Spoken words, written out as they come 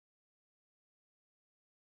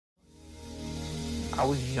I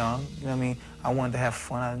was young, you know what I mean? I wanted to have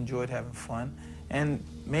fun. I enjoyed having fun. And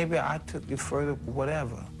maybe I took it further,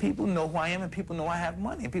 whatever. People know who I am, and people know I have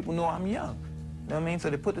money, and people know I'm young. You know what I mean? So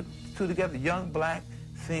they put the two together, young, black,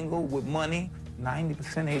 single, with money. 90%,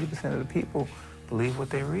 80% of the people believe what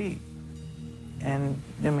they read. And,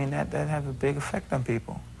 I mean, that has a big effect on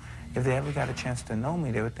people. If they ever got a chance to know me,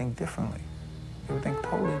 they would think differently. They would think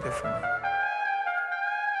totally differently.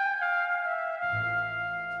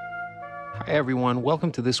 Hi, everyone.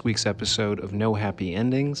 Welcome to this week's episode of No Happy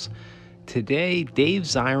Endings. Today, Dave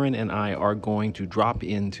Zirin and I are going to drop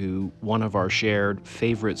into one of our shared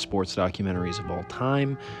favorite sports documentaries of all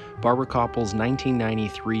time, Barbara Koppel's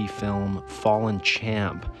 1993 film Fallen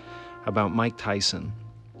Champ, about Mike Tyson.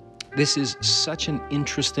 This is such an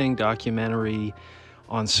interesting documentary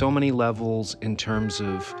on so many levels in terms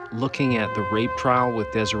of looking at the rape trial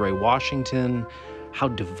with Desiree Washington, how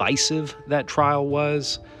divisive that trial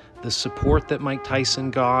was, the support that Mike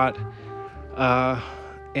Tyson got,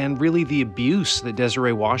 and really the abuse that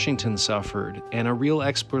Desiree Washington suffered, and a real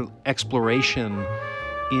exploration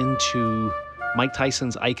into Mike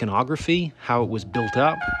Tyson's iconography, how it was built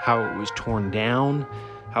up, how it was torn down,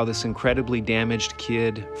 how this incredibly damaged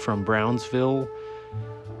kid from Brownsville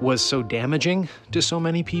was so damaging to so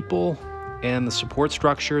many people, and the support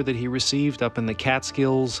structure that he received up in the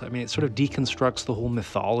Catskills. I mean, it sort of deconstructs the whole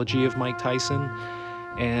mythology of Mike Tyson.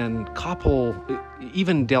 And Koppel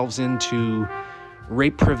even delves into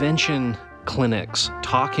rape prevention clinics,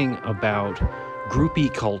 talking about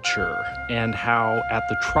groupie culture and how at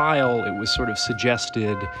the trial it was sort of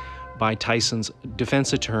suggested by Tyson's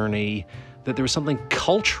defense attorney that there was something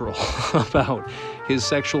cultural about his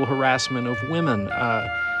sexual harassment of women.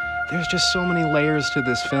 There's just so many layers to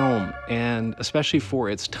this film, and especially for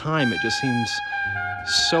its time, it just seems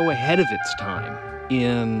so ahead of its time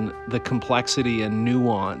in the complexity and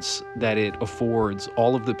nuance that it affords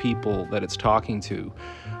all of the people that it's talking to.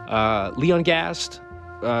 Leon Gast,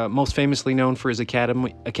 most famously known for his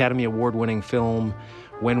Academy Award-winning film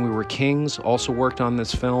When We Were Kings, also worked on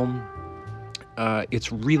this film. It's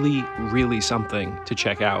really, really something to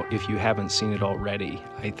check out if you haven't seen it already.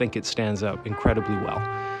 I think it stands up incredibly well.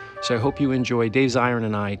 So I hope you enjoy Dave Zirin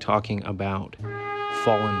and I talking about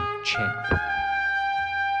Fallen Champ.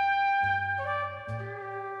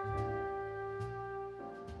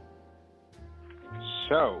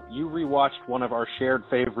 So, you rewatched one of our shared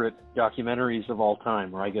favorite documentaries of all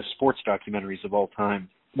time, or I guess sports documentaries of all time.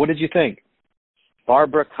 What did you think?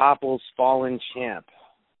 Barbara Koppel's Fallen Champ.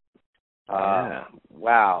 Yeah.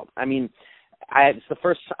 Wow. I mean, I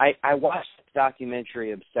watched the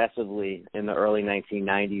documentary obsessively in the early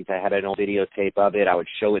 1990s. I had an old videotape of it. I would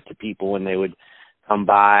show it to people when they would come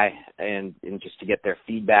by and just to get their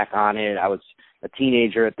feedback on it. I was a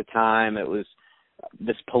teenager at the time. It was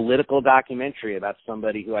this political documentary about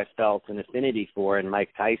somebody who I felt an affinity for, and Mike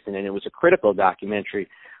Tyson, and it was a critical documentary.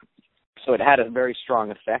 So it had a very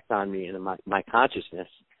strong effect on me and my consciousness.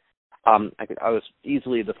 I was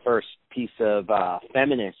easily the first piece of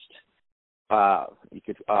feminist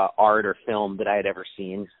art or film that I had ever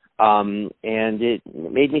seen, and it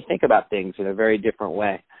made me think about things in a very different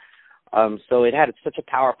way. So it had such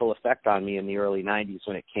a powerful effect on me in the early 90s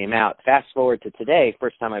when it came out. Fast forward to today,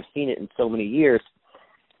 first time I've seen it in so many years,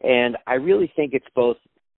 and I really think it's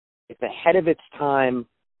ahead of its time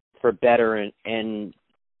for better and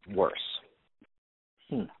worse.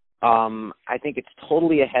 I think it's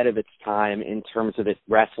totally ahead of its time in terms of it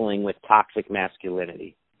wrestling with toxic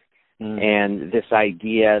masculinity and this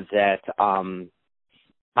idea that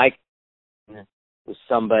Mike was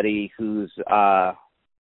somebody whose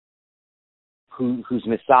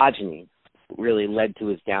misogyny really led to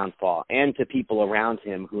his downfall, and to people around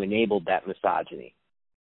him who enabled that misogyny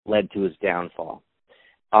led to his downfall.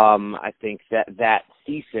 I think that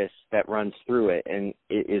thesis that runs through it and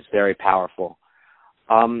it is very powerful.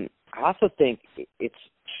 I also think it's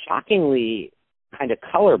shockingly kind of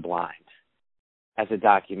colorblind as a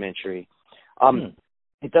documentary.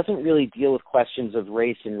 It doesn't really deal with questions of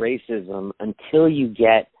race and racism until you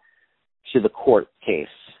get to the court case.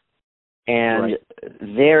 And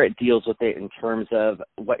there it deals with it in terms of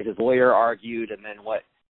what his lawyer argued and then what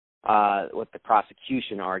the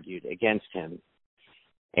prosecution argued against him.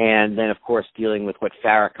 And then, of course, dealing with what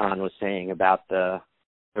Farrakhan was saying about the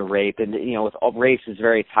rape. And, with race is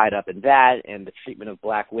very tied up in that and the treatment of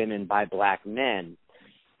black women by black men.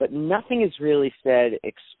 But nothing is really said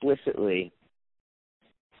explicitly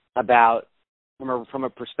about, from a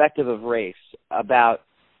perspective of race, about,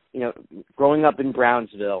 growing up in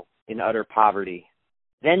Brownsville in utter poverty,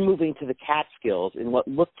 then moving to the Catskills in what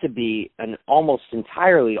looked to be an almost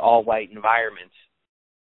entirely all-white environment,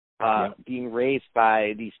 being raised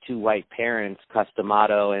by these two white parents,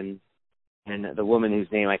 Customato and the woman whose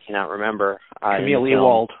name I cannot remember. Camille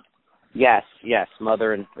Ewald. Yes, his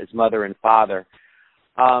mother and father.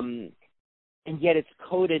 And yet it's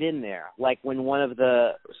coded in there. Like when one of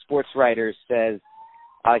the sports writers says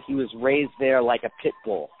he was raised there like a pit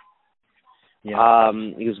bull. Yeah.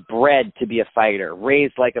 He was bred to be a fighter,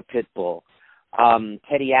 raised like a pit bull.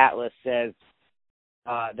 Teddy Atlas says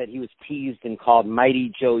that he was teased and called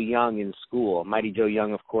Mighty Joe Young in school. Mighty Joe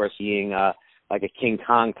Young, of course, being like a King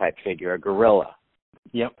Kong type figure, a gorilla.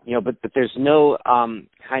 Yep. But there's no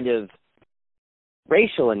kind of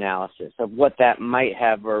racial analysis of what that might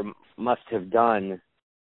have or must have done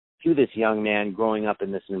to this young man growing up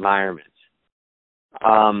in this environment,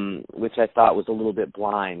 which I thought was a little bit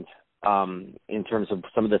blind in terms of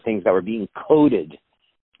some of the things that were being coded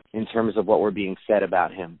in terms of what were being said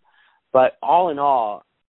about him. But all in all,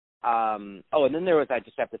 and then there was, I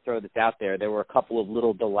just have to throw this out there, there were a couple of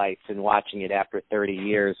little delights in watching it after 30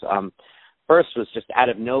 years. First was just out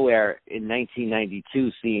of nowhere in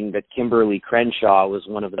 1992, seeing that Kimberly Crenshaw was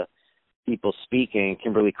one of the people speaking.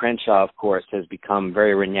 Kimberly Crenshaw, of course, has become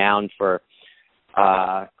very renowned for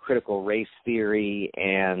critical race theory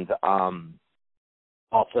and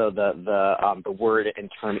also the word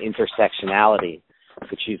and term intersectionality,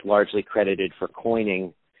 which she's largely credited for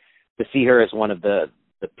coining. To see her as one of the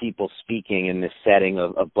people speaking in this setting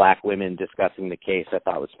of black women discussing the case, I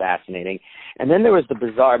thought was fascinating. And then there was the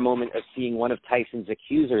bizarre moment of seeing one of Tyson's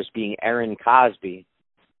accusers being Erin Cosby.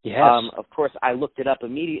 Yes. Of course, I looked it up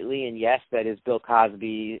immediately, and yes, that is Bill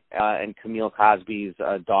Cosby and Camille Cosby's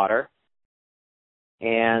daughter.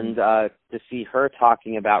 And to see her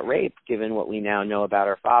talking about rape, given what we now know about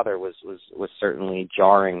her father, was certainly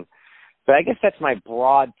jarring. But I guess that's my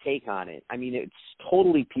broad take on it. I mean, it's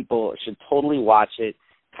totally, people should totally watch it.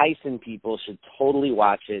 Tyson people should totally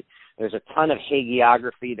watch it. There's a ton of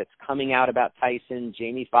hagiography that's coming out about Tyson,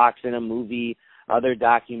 Jamie Foxx in a movie, other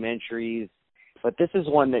documentaries. But this is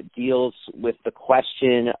one that deals with the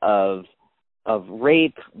question of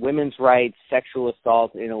rape, women's rights, sexual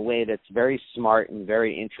assault in a way that's very smart and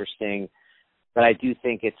very interesting. But I do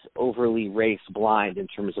think it's overly race blind in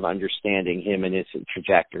terms of understanding him and his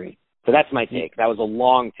trajectory. So that's my take. That was a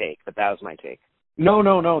long take, but that was my take. No,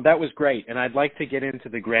 that was great. And I'd like to get into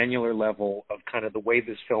the granular level of kind of the way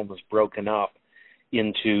this film was broken up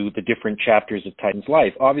into the different chapters of Tyson's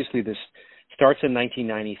life. Obviously, this starts in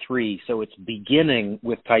 1993, so it's beginning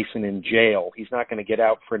with Tyson in jail. He's not going to get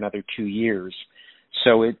out for another 2 years.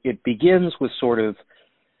 So it begins with sort of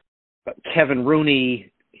Kevin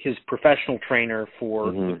Rooney, his professional trainer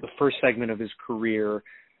for the first segment of his career,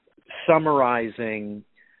 summarizing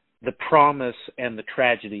the promise and the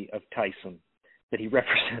tragedy of Tyson, that he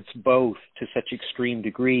represents both to such extreme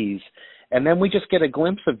degrees. And then we just get a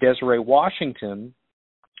glimpse of Desiree Washington,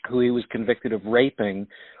 who he was convicted of raping,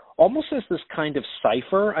 almost as this kind of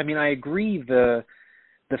cipher. I mean, I agree the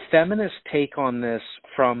feminist take on this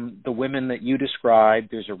from the women that you described.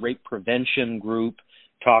 There's a rape prevention group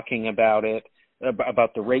talking about it,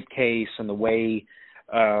 about the rape case and the way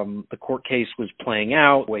the court case was playing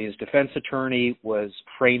out, the way his defense attorney was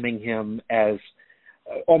framing him as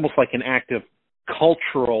almost like an act of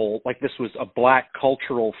cultural, like this was a black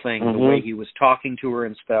cultural thing, the way he was talking to her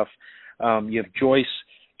and stuff. You have Joyce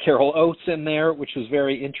Carol Oates in there, which was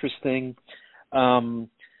very interesting.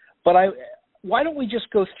 But why don't we just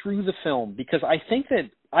go through the film? Because I think that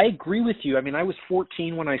I agree with you. I mean, I was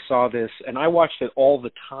 14 when I saw this, and I watched it all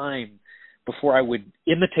the time before I would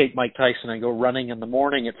imitate Mike Tyson and go running in the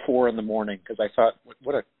morning at 4 a.m. because I thought,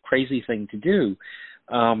 what a crazy thing to do.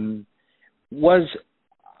 Was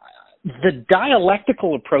the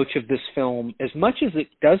dialectical approach of this film, as much as it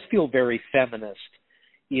does feel very feminist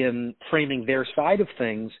in framing their side of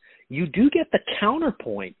things, you do get the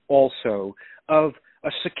counterpoint also of a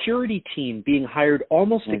security team being hired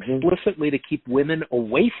almost explicitly to keep women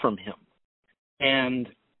away from him. And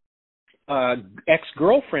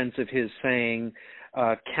ex-girlfriends of his saying,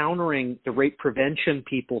 countering the rape prevention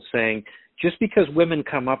people saying, just because women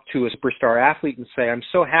come up to a superstar athlete and say, I'm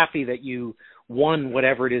so happy that you won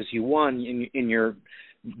whatever it is you won in your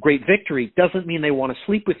great victory, doesn't mean they want to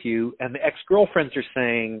sleep with you. And the ex-girlfriends are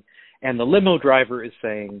saying, and the limo driver is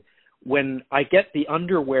saying, when I get the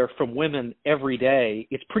underwear from women every day,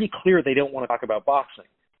 it's pretty clear they don't want to talk about boxing.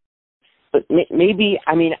 But maybe,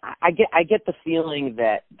 I mean, I get the feeling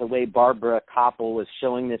that the way Barbara Koppel was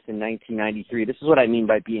showing this in 1993, this is what I mean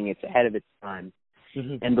by being it's ahead of its time,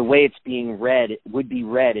 and the way it's being read, would be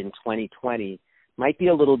read in 2020, might be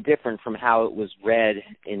a little different from how it was read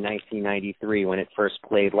in 1993 when it first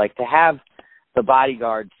played. Like to have The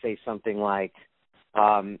Bodyguard say something like,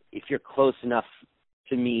 if you're close enough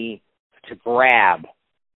to me to grab,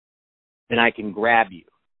 then I can grab you.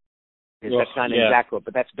 That's not an exact quote,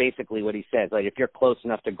 but that's basically what he says. Like, if you're close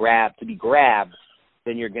enough to be grabbed,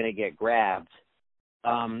 then you're going to get grabbed.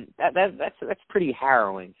 That's pretty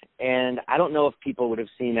harrowing. And I don't know if people would have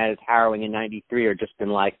seen that as harrowing in '93 or just been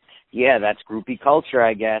like, yeah, that's groupie culture,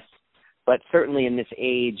 I guess. But certainly in this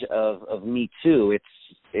age of Me Too,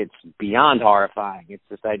 it's beyond horrifying. It's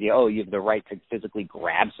this idea, oh, you have the right to physically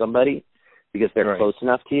grab somebody because they're close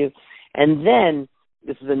enough to you. And then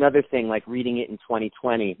this is another thing, like reading it in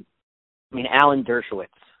 2020. I mean, Alan Dershowitz,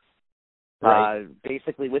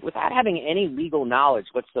 basically, without having any legal knowledge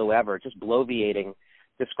whatsoever, just bloviating,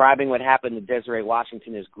 describing what happened to Desiree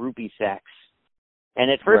Washington as groupie sex. And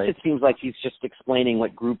at first it seems like he's just explaining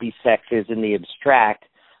what groupie sex is in the abstract,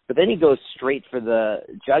 but then he goes straight for the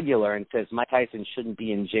jugular and says Mike Tyson shouldn't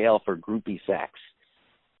be in jail for groupie sex,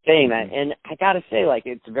 saying that. And I got to say, like,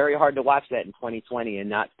 it's very hard to watch that in 2020 and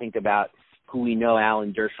not think about who we know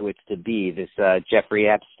Alan Dershowitz to be, this Jeffrey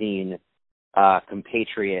Epstein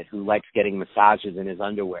compatriot who likes getting massages in his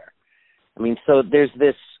underwear. I mean, so there's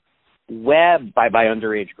this web by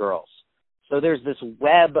underage girls. So there's this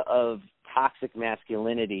web of toxic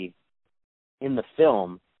masculinity in the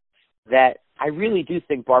film that I really do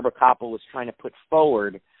think Barbara Koppel was trying to put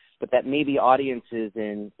forward, but that maybe audiences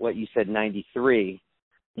in what you said, 93,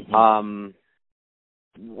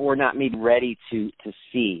 were not made ready to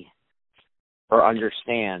see or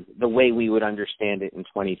understand the way we would understand it in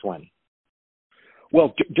 2020.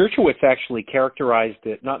 Well, Dershowitz actually characterized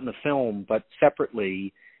it, not in the film, but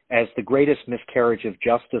separately, as the greatest miscarriage of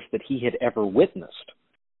justice that he had ever witnessed.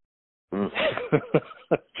 In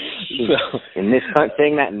this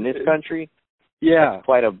saying that in this country, that's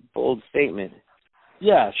quite a bold statement.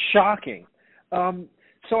 Yeah, shocking.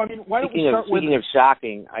 So, I mean, why don't we start with... Speaking of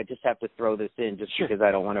shocking, I just have to throw this in just because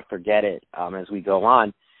I don't want to forget it as we go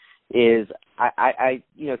on, is I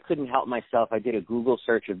couldn't help myself. I did a Google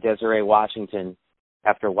search of Desiree Washington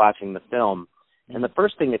after watching the film, and the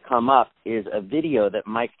first thing to come up is a video that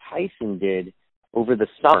Mike Tyson did over the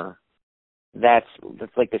summer. That's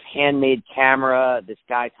like this handmade camera, this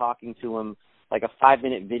guy talking to him, like a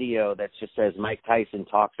 5-minute video that just says Mike Tyson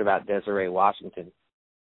talks about Desiree Washington,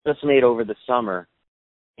 just made over the summer.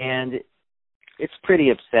 And it's pretty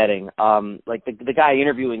upsetting. Like the guy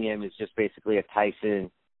interviewing him is just basically a Tyson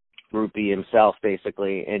groupie himself,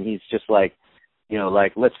 basically. And he's just like,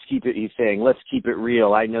 let's keep it, he's saying, let's keep it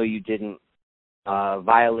real. I know you didn't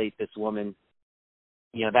violate this woman.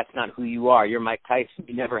 That's not who you are. You're Mike Tyson.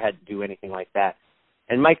 You never had to do anything like that.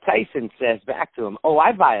 And Mike Tyson says back to him, oh,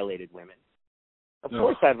 I violated women. Of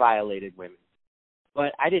course I violated women.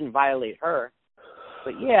 But I didn't violate her.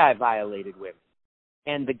 But yeah, I violated women.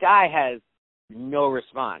 And the guy has no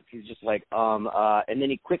response. He's just like, and then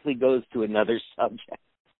he quickly goes to another subject.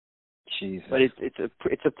 Jesus. But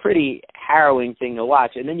it's a pretty harrowing thing to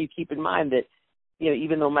watch. And then you keep in mind that,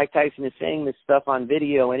 even though Mike Tyson is saying this stuff on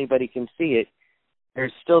video, anybody can see it,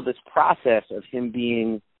 there's still this process of him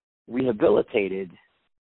being rehabilitated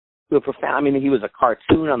to a profound... I mean, he was a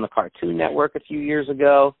cartoon on the Cartoon Network a few years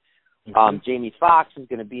ago. Jamie Foxx is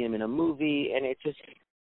going to be him in a movie, and it's just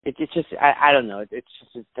I don't know. It's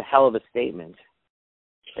a hell of a statement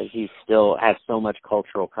that he still has so much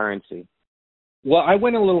cultural currency. Well, I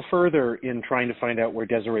went a little further in trying to find out where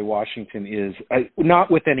Desiree Washington is, not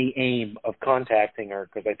with any aim of contacting her,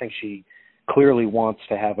 because I think she clearly wants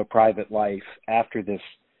to have a private life after this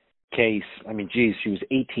case. I mean, geez, she was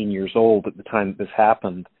 18 years old at the time that this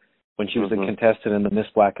happened, when she was a contestant in the Miss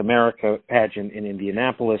Black America pageant in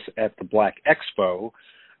Indianapolis at the Black Expo.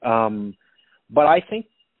 But I think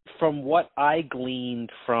from what I gleaned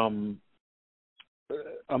from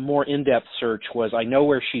a more in-depth search was I know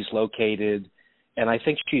where she's located, and I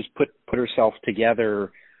think she's put herself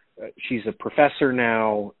together. She's a professor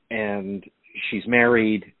now, and she's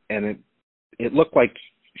married, and it looked like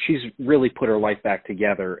she's really put her life back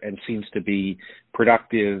together and seems to be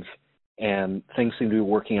productive, and things seem to be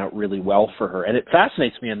working out really well for her. And it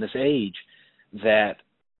fascinates me in this age that,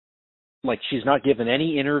 like, she's not given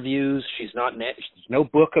any interviews. There's no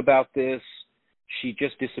book about this. She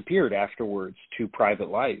just disappeared afterwards to private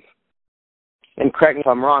life. And correct me if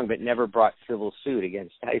I'm wrong, but never brought civil suit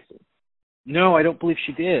against Tyson. No, I don't believe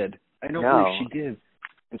she did. Believe she did.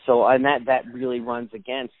 And so, and that really runs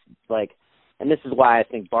against, like, and this is why I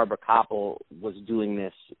think Barbara Koppel was doing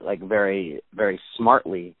this, like, very, very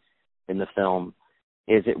smartly in the film,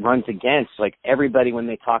 is it runs against, like, everybody when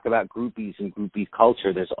they talk about groupies and groupie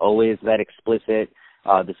culture, there's always that explicit,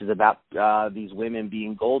 this is about these women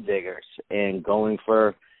being gold diggers and going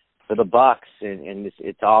for for the bucks, and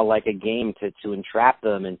it's all like a game to entrap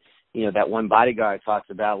them. And that one bodyguard talks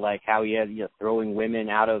about like how he had throwing women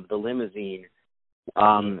out of the limousine,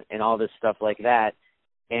 and all this stuff like that.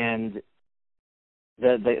 And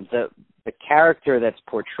the character that's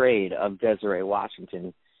portrayed of Desiree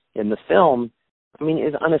Washington in the film, I mean,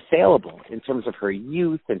 is unassailable in terms of her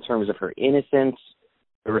youth, in terms of her innocence,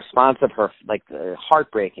 the response of her, like,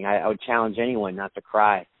 heartbreaking. I would challenge anyone not to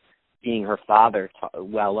cry seeing her father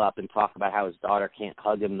well up and talk about how his daughter can't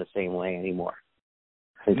hug him the same way anymore.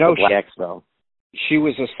 No, Expo. She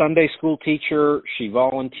was a Sunday school teacher. She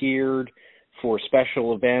volunteered for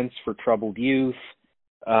special events for troubled youth.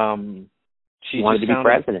 She wanted to be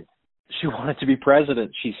president. She wanted to be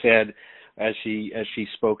president, she said, as she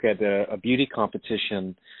spoke at a beauty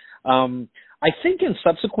competition. I think in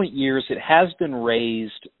subsequent years it has been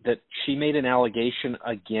raised that she made an allegation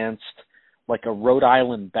against like a Rhode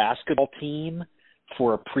Island basketball team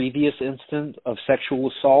for a previous instance of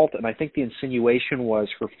sexual assault, and I think the insinuation was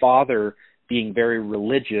her father being very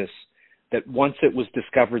religious, that once it was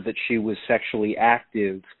discovered that she was sexually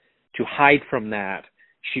active, to hide from that,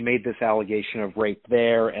 she made this allegation of rape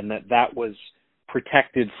there, and that was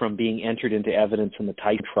protected from being entered into evidence in the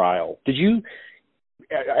Tyson trial. Did you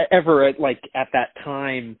ever, like at that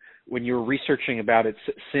time when you were researching about it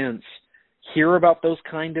since, hear about those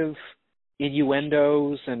kind of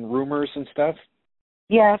innuendos and rumors and stuff?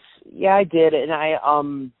 Yes, yeah, I did, and I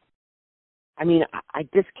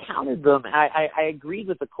discounted them. I agreed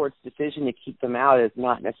with the court's decision to keep them out as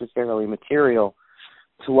not necessarily material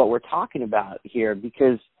to what we're talking about here,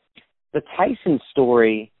 because the Tyson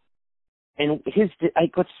story and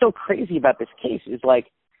what's so crazy about this case is like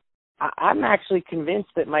I'm actually convinced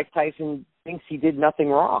that Mike Tyson thinks he did nothing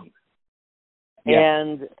wrong,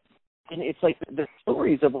 and it's like the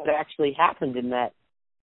stories of what actually happened in that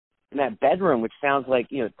bedroom, which sounds like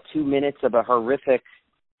 2 minutes of a horrific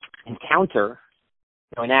encounter,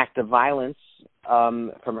 an act of violence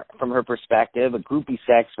from her perspective, a groupie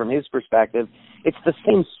sex from his perspective. It's the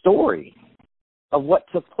same story of what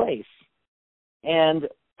took place. And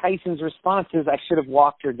Tyson's response is, I should have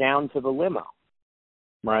walked her down to the limo.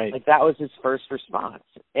 Right. Like that was his first response.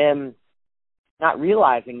 And not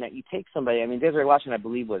realizing that you take somebody, I mean, Desiree Washington, I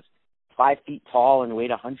believe, was 5 feet tall and weighed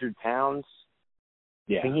 100 pounds.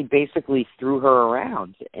 Yeah. And he basically threw her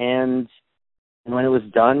around, and when it was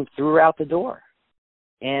done, threw her out the door.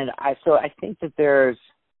 And I think that there's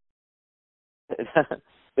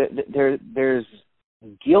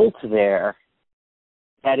guilt there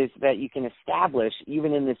that you can establish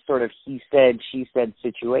even in this sort of he said, she said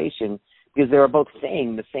situation, because they were both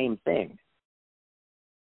saying the same thing.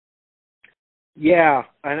 Yeah,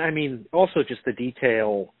 and I mean also just the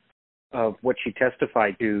detail of what she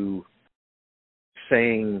testified to,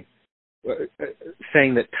 saying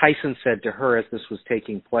that Tyson said to her as this was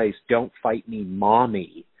taking place, "Don't fight me,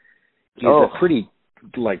 mommy," is a pretty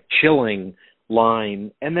chilling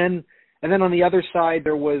line. And then on the other side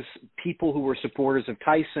there was people who were supporters of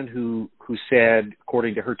Tyson who said,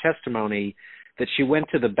 according to her testimony, that she went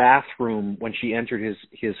to the bathroom when she entered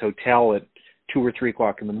his hotel at 2 or 3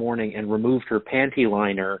 o'clock in the morning and removed her panty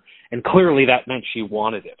liner, and clearly that meant she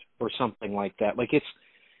wanted it or something like that. Like it's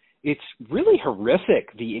really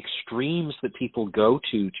horrific, the extremes that people go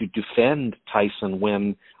to defend Tyson,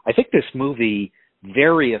 when I think this movie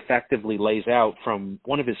very effectively lays out from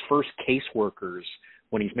one of his first caseworkers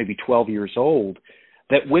when he's maybe 12 years old,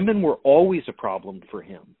 that women were always a problem for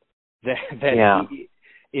him.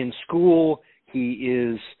 In school, he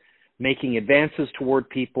is making advances toward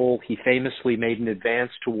people. He famously made an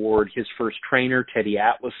advance toward his first trainer, Teddy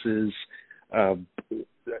Atlas's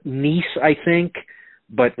niece, I think,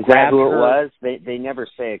 but is that who it was? They never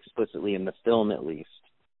say explicitly in the film, at least.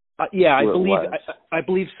 I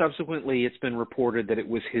believe subsequently it's been reported that it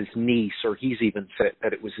was his niece, or he's even said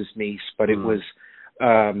that it was his niece, but it was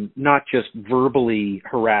not just verbally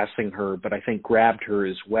harassing her, but I think grabbed her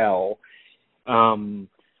as well.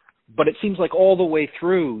 But it seems like all the way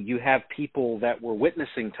through you have people that were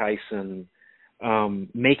witnessing Tyson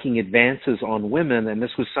making advances on women, and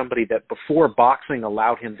this was somebody that before boxing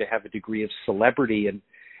allowed him to have a degree of celebrity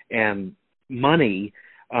and money,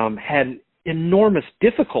 had enormous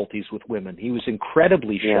difficulties with women. He was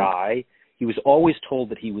incredibly shy. He was always told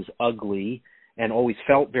that he was ugly and always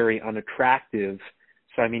felt very unattractive.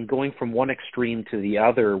 So, I mean, going from one extreme to the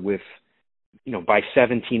other with, by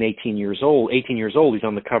 18 years old, he's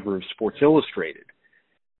on the cover of Sports Illustrated.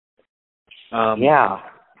 Yeah.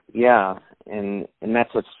 And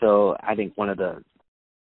that's what's so, I think one of the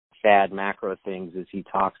sad macro things is he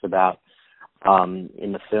talks about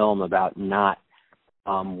in the film about not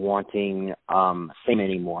wanting fame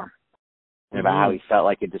anymore, and about how he felt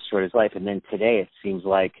like it destroyed his life. And then today it seems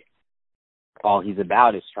like all he's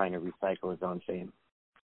about is trying to recycle his own fame.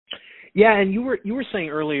 Yeah, and you were saying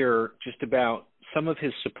earlier just about some of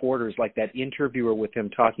his supporters, like that interviewer with him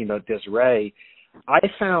talking about Desiree. I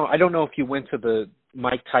don't know if you went to the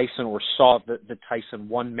Mike Tyson or saw the Tyson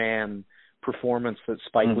one-man performance that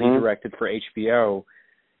Spike Lee directed for HBO.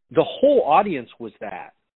 The whole audience was that.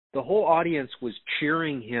 The whole audience was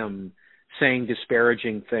cheering him, saying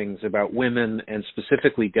disparaging things about women and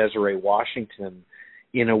specifically Desiree Washington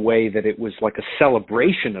in a way that it was like a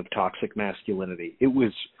celebration of toxic masculinity. It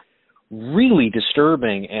was really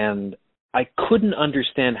disturbing, and I couldn't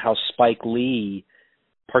understand how Spike Lee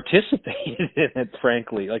participated in it,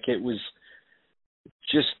 frankly. Like, it was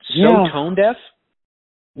just so tone deaf.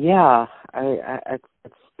 Yeah,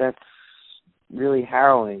 that's really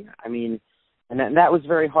harrowing. I mean, and that was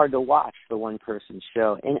very hard to watch, the one-person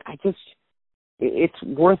show. And it's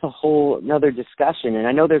worth a whole another discussion. And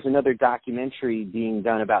I know there's another documentary being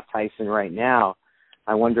done about Tyson right now.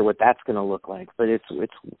 I wonder what that's going to look like. But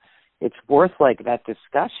it's worth like that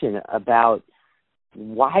discussion about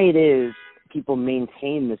why it is people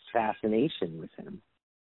maintain this fascination with him.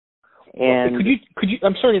 And could you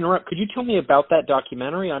I'm sorry to interrupt. Could you tell me about that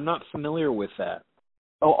documentary? I'm not familiar with that.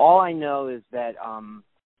 Oh, all I know is that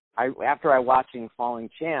after I watching Falling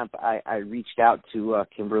Champ, I reached out to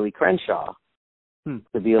Kimberly Crenshaw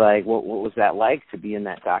to be like, what was that like to be in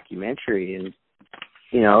that documentary? And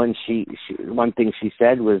and she one thing she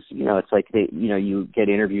said was, it's like you get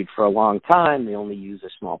interviewed for a long time, they only use a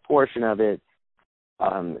small portion of it.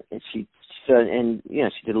 And she said,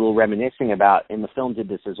 she did a little reminiscing about, and the film did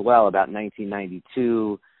this as well, about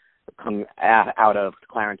 1992, coming out of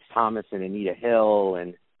Clarence Thomas and Anita Hill,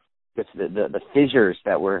 and just the fissures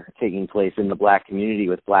that were taking place in the black community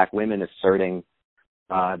with black women asserting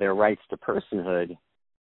their rights to personhood.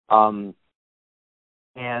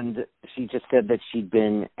 And she just said that she'd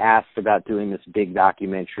been asked about doing this big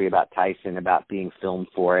documentary about Tyson, about being filmed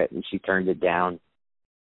for it, and she turned it down.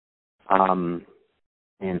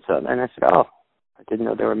 And so then I said, I didn't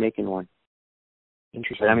know they were making one.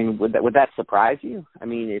 Interesting. But I mean, would that surprise you? I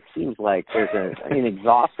mean, it seems like there's an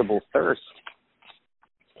inexhaustible thirst.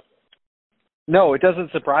 No, it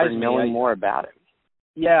doesn't surprise me. Knowing more about it.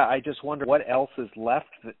 Yeah, I just wonder what else is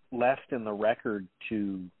left in the record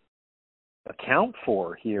to account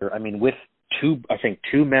for here. I mean, with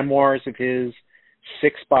two memoirs of his,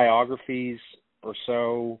 6 biographies or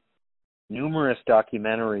so, numerous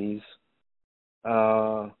documentaries.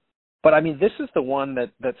 But I mean, this is the one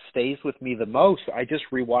that stays with me the most. I just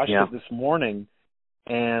rewatched it this morning,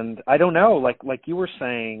 and I don't know, like you were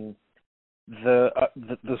saying, the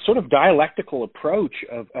sort of dialectical approach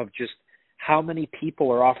of just how many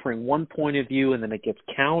people are offering one point of view and then it gets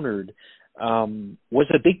countered was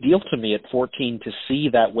a big deal to me at 14 to see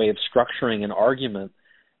that way of structuring an argument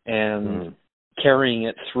and carrying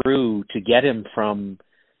it through to get him from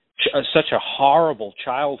such a horrible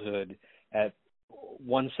childhood at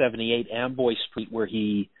 178 Amboy Street, where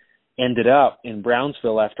he ended up in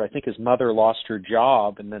Brownsville after I think his mother lost her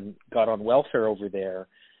job and then got on welfare over there.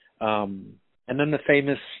 And then the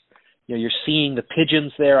famous, you're seeing the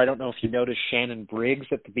pigeons there. I don't know if you noticed Shannon Briggs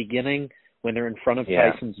at the beginning when they're in front of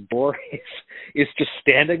Tyson's door is just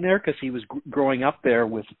standing there because he was growing up there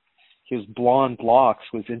with his blonde locks.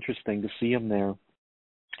 It was interesting to see him there.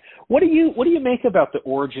 What do you make about the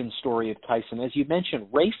origin story of Tyson? As you mentioned,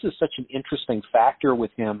 race is such an interesting factor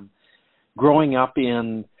with him. Growing up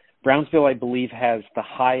in Brownsville, I believe, has the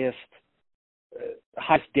highest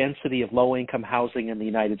density of low-income housing in the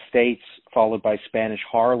United States, followed by Spanish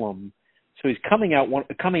Harlem. So he's coming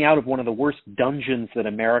out of one of the worst dungeons that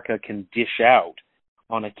America can dish out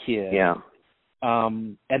on a kid. Yeah.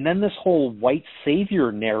 And then this whole white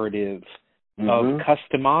savior narrative of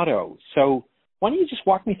Customado. So why don't you just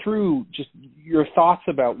walk me through just your thoughts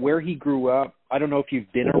about where he grew up? I don't know if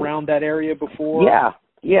you've been around that area before.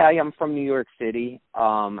 Yeah, I'm from New York City.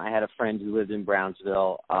 I had a friend who lived in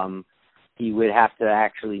Brownsville. He would have to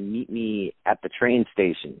actually meet me at the train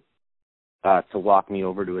station to walk me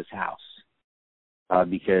over to his house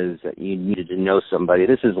because you needed to know somebody.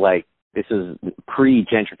 This is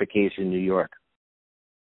pre-gentrification New York.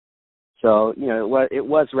 So, it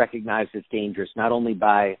was recognized as dangerous, not only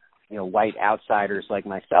by white outsiders like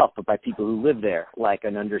myself, but by people who live there, like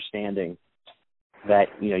an understanding that,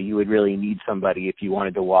 you would really need somebody if you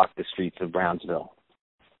wanted to walk the streets of Brownsville.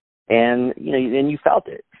 And, and you felt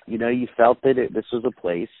it. You felt that this was a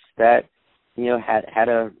place that, had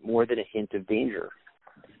a more than a hint of danger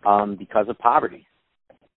because of poverty.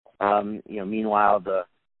 Meanwhile, the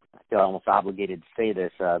I feel almost obligated to say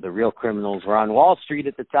this, the real criminals were on Wall Street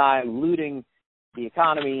at the time, looting the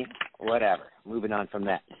economy, whatever. Moving on from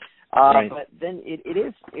that. Right. But then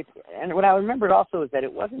it's and what I remembered also is that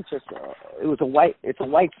it wasn't just it's a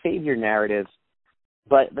white savior narrative,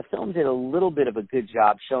 but the film did a little bit of a good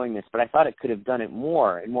job showing this, but I thought it could have done it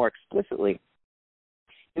more and more explicitly.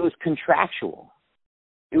 It was contractual.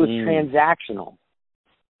 It was transactional.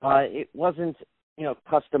 It wasn't,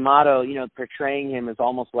 Customato, portraying him as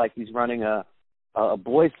almost like he's running a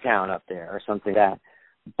boys' town up there or something like that.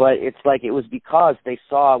 But it's like it was because they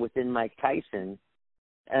saw within Mike Tyson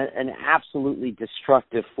an absolutely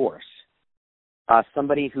destructive force.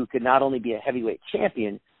 Somebody who could not only be a heavyweight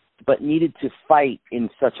champion, but needed to fight in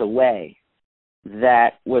such a way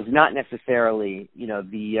that was not necessarily,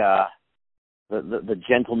 the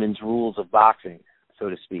gentleman's rules of boxing, so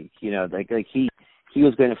to speak. Like he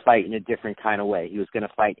was going to fight in a different kind of way. He was going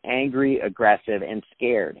to fight angry, aggressive, and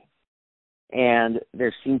scared. And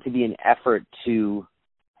there seemed to be an effort to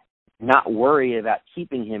not worry about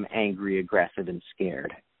keeping him angry, aggressive, and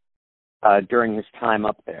scared during his time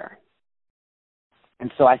up there.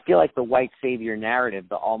 And so I feel like the white savior narrative,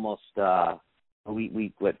 the almost the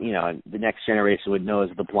next generation would know as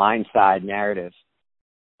the blind side narrative,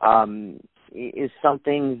 is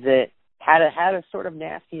something that had a sort of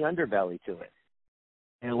nasty underbelly to it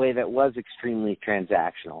in a way that was extremely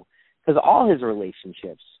transactional. Because all his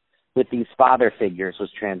relationships with these father figures was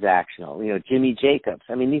transactional. Jimmy Jacobs.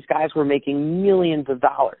 I mean, these guys were making millions of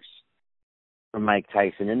dollars from Mike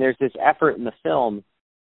Tyson. And there's this effort in the film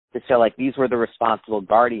to say, like, these were the responsible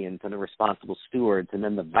guardians and the responsible stewards. And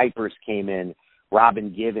then the Vipers came in,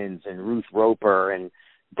 Robin Givens and Ruth Roper and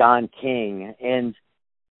Don King. And,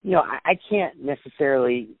 I can't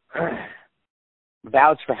necessarily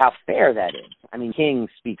vouch for how fair that is. I mean, King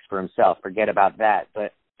speaks for himself. Forget about that.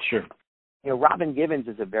 But sure. Robin Givens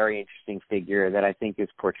is a very interesting figure that I think is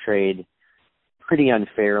portrayed pretty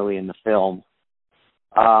unfairly in the film.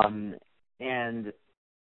 And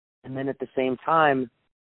then at the same time,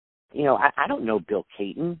 I don't know Bill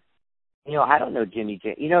Caton. I don't know Jimmy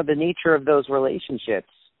J. The nature of those relationships,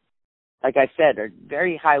 like I said, are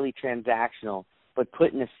very highly transactional, but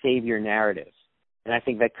put in a savior narrative. And I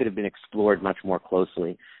think that could have been explored much more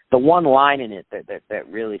closely. The one line in it that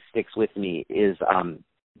really sticks with me is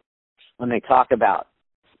when they talk about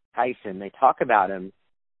Tyson, they talk about him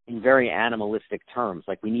in very animalistic terms.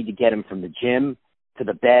 Like, we need to get him from the gym to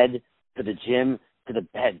the bed, to the gym to the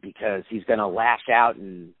bed, because he's going to lash out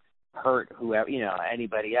and hurt whoever,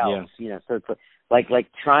 anybody else. Yeah. So it's like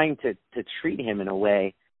trying to treat him in a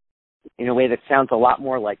way that sounds a lot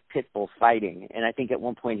more like pit bull fighting. And I think at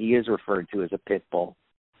one point he is referred to as a pit bull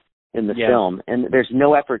in the film. And there's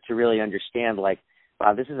no effort to really understand, like,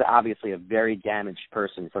 wow, this is obviously a very damaged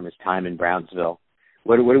person from his time in Brownsville.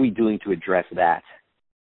 What are we doing to address that?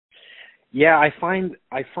 Yeah, I find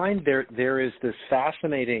there is this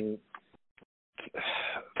fascinating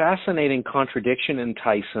contradiction in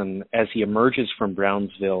Tyson as he emerges from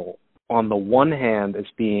Brownsville. On the one hand, as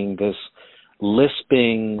being this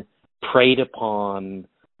lisping, preyed upon,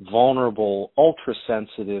 vulnerable,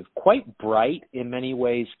 ultra-sensitive, quite bright in many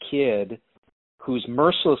ways kid who's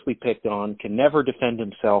mercilessly picked on, can never defend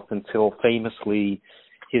himself until famously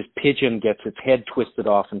his pigeon gets its head twisted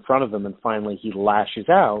off in front of him, and finally he lashes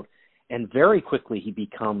out, and very quickly he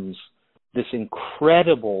becomes this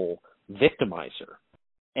incredible victimizer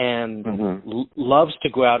and loves to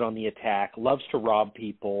go out on the attack, loves to rob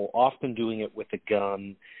people, often doing it with a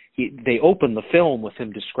gun. They open the film with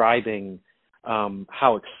him describing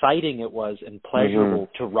how exciting it was and pleasurable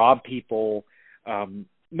to rob people,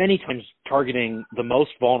 many times targeting the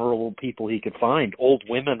most vulnerable people he could find, old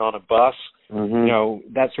women on a bus,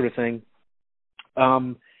 that sort of thing.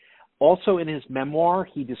 Also in his memoir,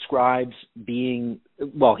 he describes he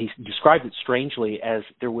described it strangely as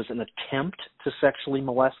there was an attempt to sexually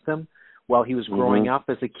molest him while he was growing up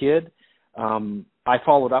as a kid. I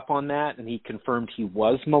followed up on that, and he confirmed he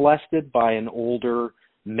was molested by an older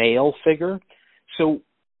male figure. So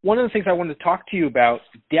one of the things I wanted to talk to you about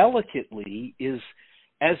delicately is,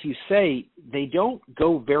 as you say, they don't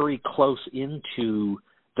go very close into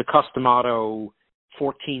the Customato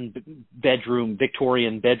 14-bedroom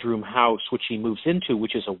Victorian bedroom house, which he moves into,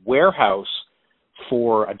 which is a warehouse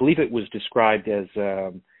for, I believe it was described as,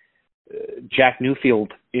 Jack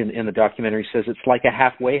Newfield in the documentary says it's like a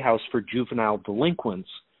halfway house for juvenile delinquents.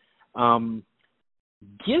 Given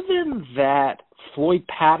that Floyd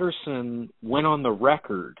Patterson went on the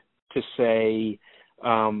record to say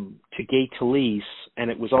to Gay Talese,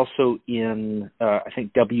 and it was also in, I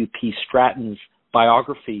think, W.P. Stratton's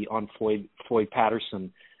biography on Floyd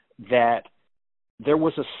Patterson, that there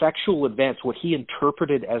was a sexual advance, what he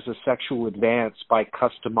interpreted as a sexual advance by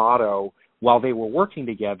Cus D'Amato while they were working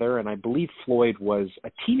together, and I believe Floyd was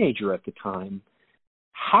a teenager at the time.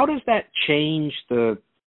 How does that change the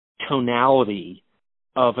tonality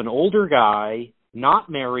of an older guy not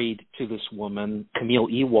married to this woman, Camille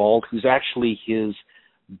Ewald, who's actually his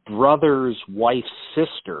brother's wife's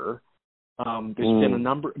sister? There's been a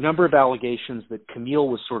number of allegations that Camille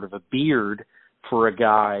was sort of a beard for a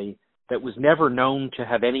guy that was never known to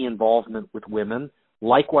have any involvement with women.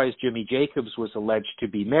 Likewise, Jimmy Jacobs was alleged to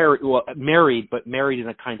be married, but married in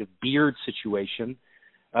a kind of beard situation.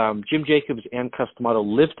 Jim Jacobs and Cus D'Amato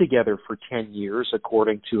lived together for 10 years,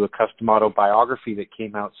 according to a Cus D'Amato biography that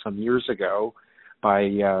came out some years ago by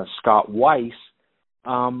Scott Weiss.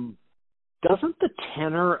 Doesn't the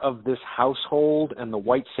tenor of this household and the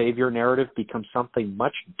white savior narrative become something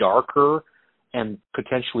much darker and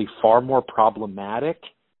potentially far more problematic,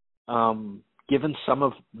 given some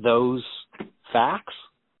of those facts?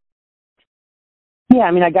 Yeah,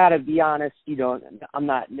 I mean, I got to be honest, I'm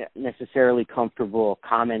not necessarily comfortable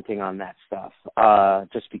commenting on that stuff,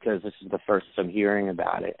 just because this is the first I'm hearing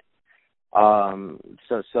about it.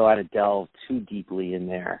 So I had to delve too deeply in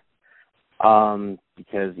there,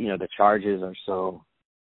 because, the charges are so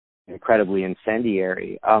incredibly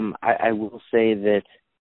incendiary. I will say that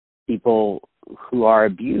people who are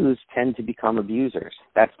abused tend to become abusers.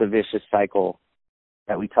 That's the vicious cycle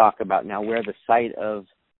that we talk about. Now, where the site of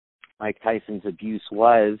Mike Tyson's abuse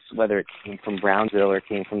was, whether it came from Brownsville or it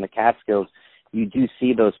came from the Catskills, you do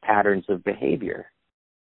see those patterns of behavior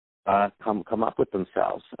come up with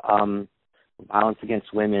themselves. Violence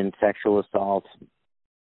against women, sexual assault.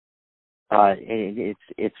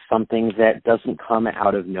 It's something that doesn't come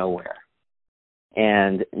out of nowhere.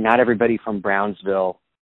 And not everybody from Brownsville,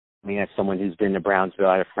 I mean, as someone who's been to Brownsville,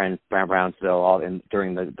 I had a friend from Brownsville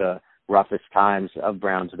during the roughest times of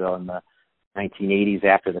Brownsville in the 1980s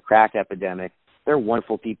after the crack epidemic. They're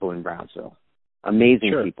wonderful people in Brownsville,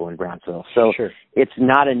 amazing people in Brownsville. So it's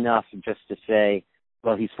not enough just to say,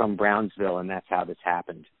 well, he's from Brownsville and that's how this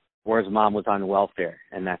happened, or his mom was on welfare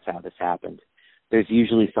and that's how this happened. There's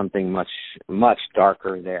usually something much, much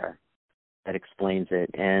darker there that explains it.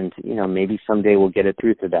 And, maybe someday we'll get a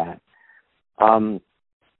truth to that.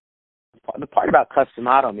 The part about Cus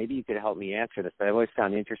D'Amato, maybe you could help me answer this, but I've always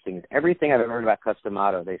found interesting is everything I've ever heard about Cus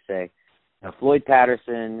D'Amato, they say, Floyd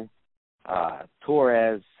Patterson,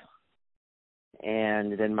 Torres,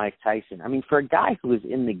 and then Mike Tyson. I mean, for a guy who was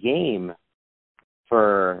in the game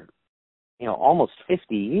for, almost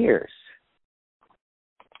 50 years,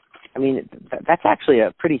 I mean, that's actually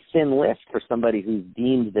a pretty thin list for somebody who's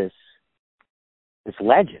deemed this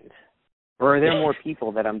legend. Or are there more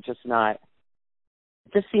people that I'm just not?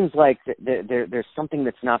 It just seems like there's something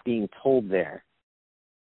that's not being told there.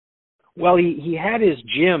 Well, he had his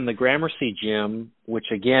gym, the Gramercy Gym,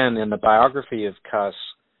 which again in the biography of Cus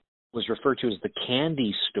was referred to as the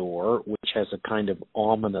Candy Store, which has a kind of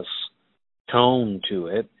ominous tone to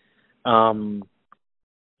it.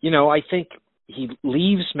 I think he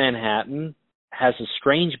leaves Manhattan, has a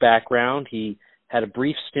strange background. He had a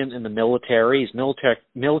brief stint in the military. His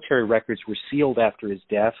military records were sealed after his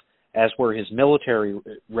death, as were his military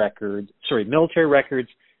records,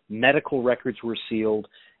 medical records were sealed,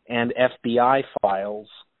 and FBI files,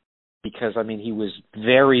 because, he was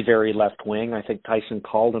very, very left-wing. I think Tyson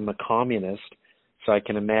called him a communist, so I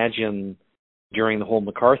can imagine during the whole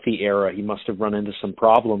McCarthy era, he must have run into some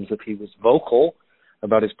problems if he was vocal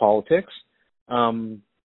about his politics.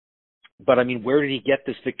 But, where did he get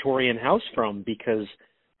this Victorian house from? Because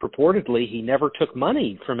purportedly he never took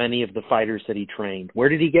money from any of the fighters that he trained. Where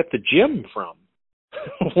did he get the gym from?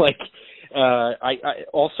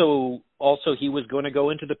 Also he was going to go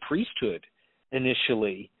into the priesthood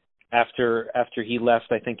initially after he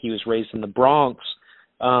left. I think he was raised in the Bronx.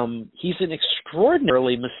 He's an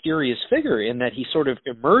extraordinarily mysterious figure in that he sort of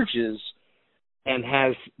emerges and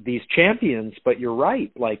has these champions, but you're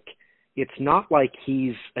right, it's not like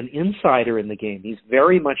he's an insider in the game. He's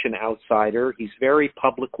very much an outsider. He's very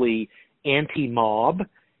publicly anti-mob,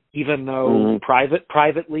 even though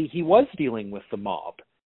privately he was dealing with the mob.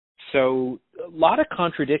 So a lot of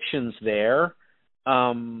contradictions there.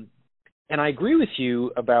 And I agree with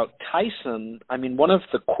you about Tyson. One of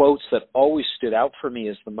the quotes that always stood out for me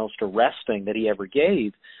as the most arresting that he ever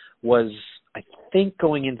gave was, I think,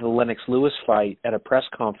 going into the Lennox Lewis fight at a press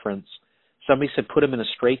conference. Somebody said, put him in a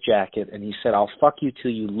straitjacket, and he said, "I'll fuck you till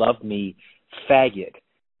you love me, faggot."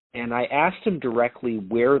 And I asked him directly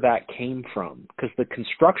where that came from, because the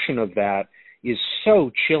construction of that is so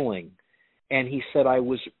chilling. And he said,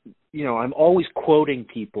 I'm always quoting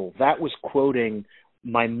people. That was quoting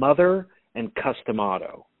my mother and Cus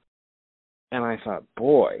D'Amato. And I thought,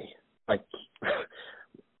 boy, like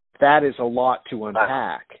that is a lot to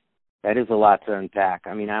unpack. That is a lot to unpack.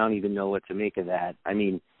 I mean, I don't even know what to make of that. I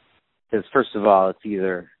mean, because first of all, it's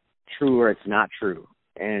either true or it's not true.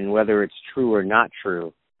 And whether it's true or not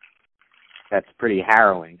true, that's pretty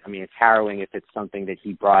harrowing. I mean, it's harrowing if it's something that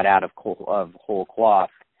he brought out of whole cloth,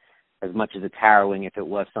 as much as it's harrowing if it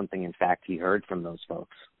was something, in fact, he heard from those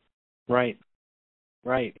folks. Right.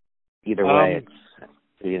 Either way, it's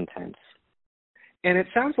pretty intense. And it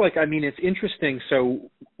sounds like, I mean, it's interesting.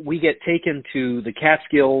 So we get taken to the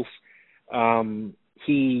Catskills.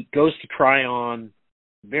 He goes to Tryon,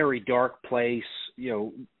 very dark place,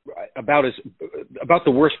 about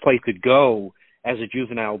the worst place to go as a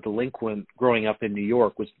juvenile delinquent growing up in New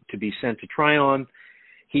York was to be sent to Tryon.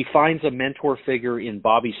 He finds a mentor figure in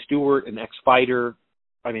Bobby Stewart, an ex-fighter.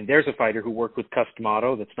 I mean, there's a fighter who worked with Cus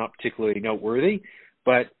D'Amato that's not particularly noteworthy,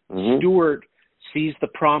 but Stewart sees the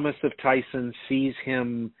promise of Tyson, sees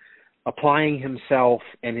him applying himself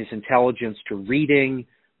and his intelligence to reading,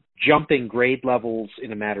 jumping grade levels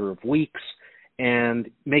in a matter of weeks, and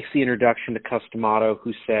makes the introduction to Cus D'Amato,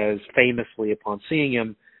 who says famously upon seeing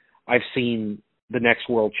him, "I've seen the next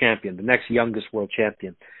world champion, the next youngest world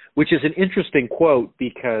champion," which is an interesting quote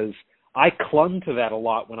because I clung to that a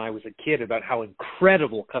lot when I was a kid about how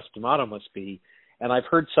incredible Cus D'Amato must be. And I've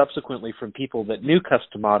heard subsequently from people that knew Cus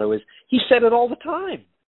D'Amato is he said it all the time.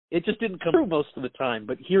 It just didn't come through most of the time,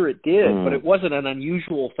 but here it did. But it wasn't an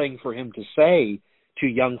unusual thing for him to say to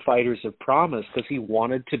young fighters of promise because he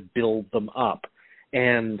wanted to build them up.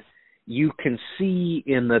 And you can see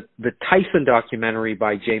in the Tyson documentary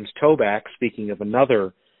by James Toback, speaking of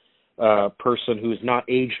another person who's not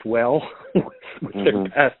aged well with their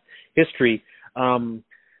past history,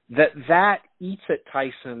 that eats at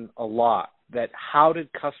Tyson a lot. That how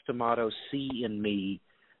did Cus D'Amato see in me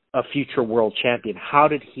a future world champion? How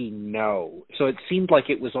did he know? So it seemed like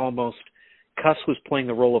it was almost Cus was playing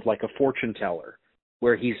the role of like a fortune teller,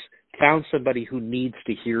 where he's found somebody who needs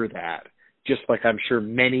to hear that. Just like I'm sure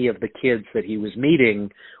many of the kids that he was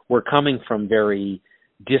meeting were coming from very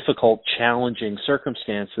difficult, challenging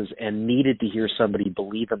circumstances and needed to hear somebody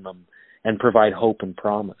believe in them and provide hope and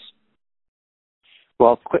promise.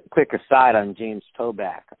 Well, quick aside on James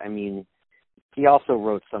Toback. I mean, he also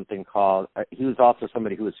wrote something called, he was also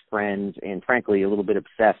somebody who was friends and frankly a little bit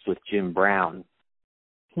obsessed with Jim Brown.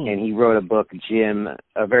 And he wrote a book, Jim,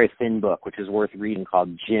 a very thin book, which is worth reading,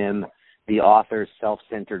 called Jim, the Author's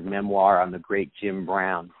Self-Centered Memoir on the Great Jim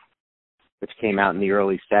Brown, which came out in the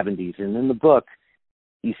early 70s. And in the book,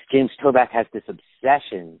 James Toback has this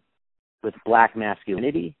obsession with black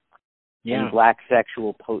masculinity and black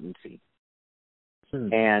sexual potency.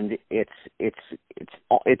 And it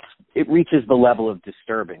reaches the level of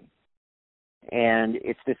disturbing. And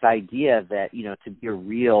it's this idea that, to be a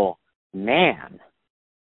real man,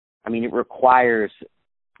 I mean, it requires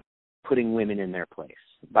putting women in their place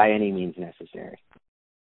by any means necessary.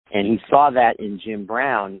 And he saw that in Jim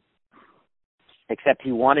Brown, except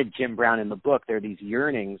he wanted Jim Brown in the book. There are these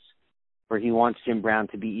yearnings where he wants Jim Brown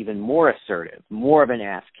to be even more assertive, more of an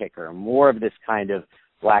ass kicker, more of this kind of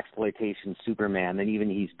blaxploitation Superman than even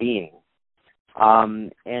he's being.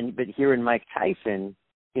 But here in Mike Tyson,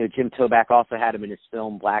 Jim Toback also had him in his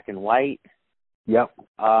film Black and White. Yep.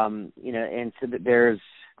 And so that there's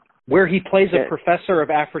where he plays a professor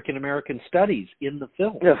of African American studies in the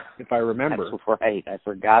film, if I remember. That's right. I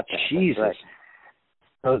forgot that. Jesus.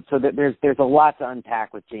 Right. So there's a lot to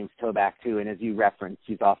unpack with James Toback too, and as you referenced,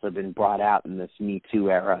 he's also been brought out in this Me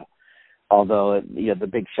Too era. Although the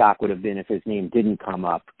big shock would have been if his name didn't come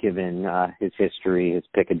up, given his history, his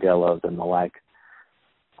picadillos and the like.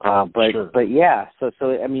 But yeah, so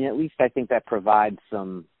I mean, at least I think that provides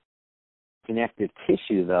some connective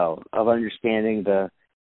tissue, though, of understanding the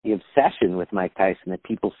obsession with Mike Tyson that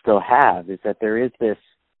people still have. Is that there is this,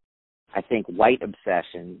 I think, white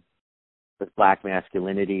obsession with black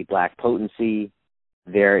masculinity, black potency.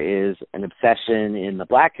 There is an obsession in the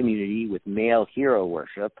black community with male hero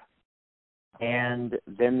worship. And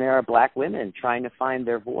then there are black women trying to find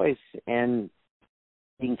their voice and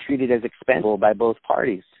being treated as expendable by both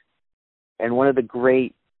parties. And one of the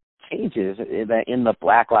great changes in the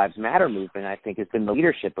Black Lives Matter movement, I think, has been the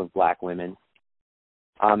leadership of black women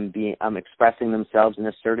expressing themselves and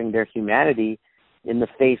asserting their humanity in the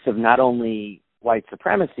face of not only white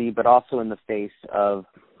supremacy, but also in the face of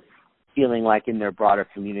feeling like in their broader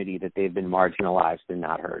community that they've been marginalized and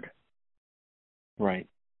not heard. Right.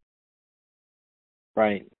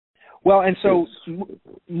 Right. Well, and so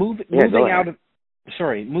moving out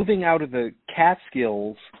of the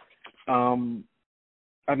Catskills,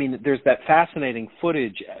 I mean, there's that fascinating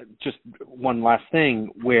footage, just one last thing,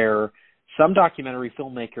 where some documentary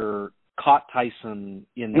filmmaker caught Tyson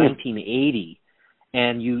in 1980,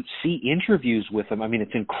 and you see interviews with him. I mean,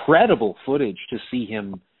 it's incredible footage to see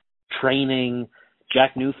him training.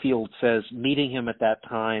 Jack Newfield says meeting him at that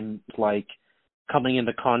time, like coming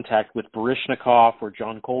into contact with Baryshnikov or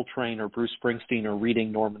John Coltrane or Bruce Springsteen or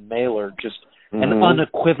reading Norman Mailer, just an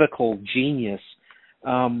unequivocal genius.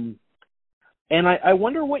 And I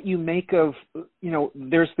wonder what you make of,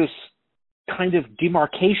 there's this kind of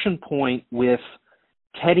demarcation point with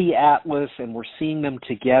Teddy Atlas, and we're seeing them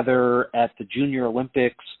together at the Junior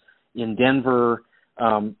Olympics in Denver.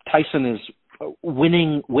 Tyson is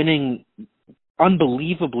winning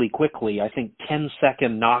unbelievably quickly. I think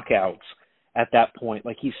 10-second knockouts at that point.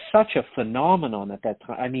 Like, he's such a phenomenon at that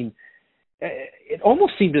time. I mean, it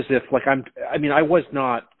almost seemed as if, I was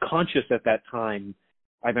not conscious at that time.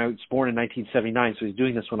 I was born in 1979, so he's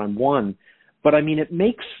doing this when I'm 1. But, I mean, it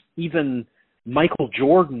makes even Michael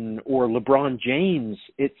Jordan or LeBron James,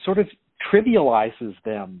 it sort of trivializes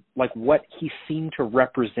them, like what he seemed to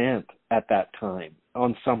represent at that time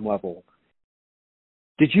on some level.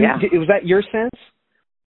 Was that your sense?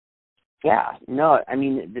 Yeah. No, I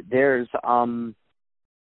mean, there's, I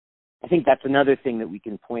think that's another thing that we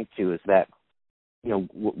can point to is that,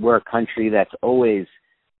 we're a country that's always,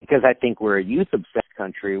 because I think we're a youth-obsessed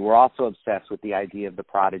country, we're also obsessed with the idea of the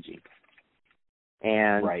prodigy.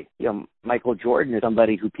 And, Michael Jordan is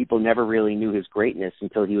somebody who people never really knew his greatness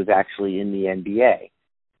until he was actually in the NBA.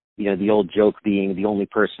 The old joke being the only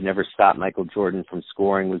person ever stopped Michael Jordan from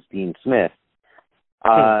scoring was Dean Smith.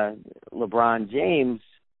 LeBron James,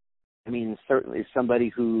 I mean, certainly is somebody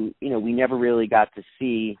who, we never really got to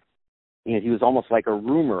see. He was almost like a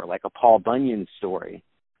rumor, like a Paul Bunyan story,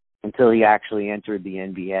 until he actually entered the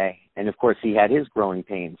NBA. And, of course, he had his growing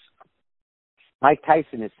pains. Mike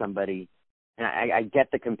Tyson is somebody, and I get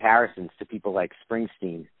the comparisons to people like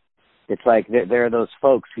Springsteen. It's like there are those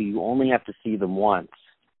folks who you only have to see them once,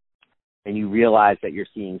 and you realize that you're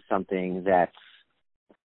seeing something that's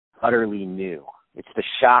utterly new. It's the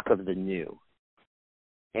shock of the new.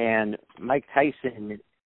 And Mike Tyson,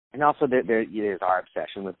 and also there's our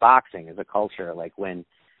obsession with boxing as a culture, like when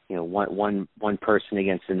one person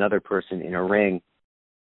against another person in a ring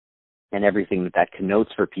and everything that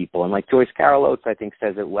connotes for people. And like Joyce Carol Oates, I think,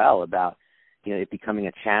 says it well about, it becoming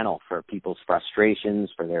a channel for people's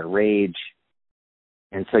frustrations, for their rage.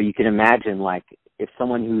 And so you can imagine, like, if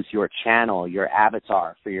someone who's your channel, your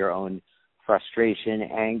avatar for your own frustration,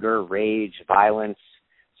 anger, rage, violence,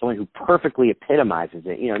 someone who perfectly epitomizes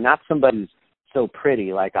it, not somebody who's so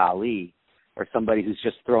pretty like Ali, or somebody who's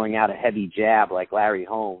just throwing out a heavy jab like Larry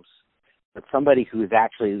Holmes, but somebody who is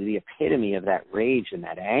actually the epitome of that rage and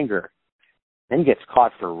that anger, then gets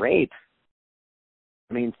caught for rape.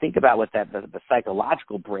 I mean, think about what the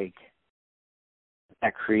psychological break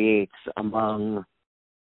that creates among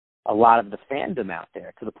a lot of the fandom out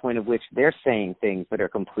there, to the point of which they're saying things that are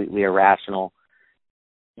completely irrational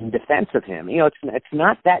in defense of him. It's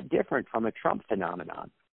not that different from a Trump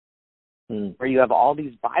phenomenon, where you have all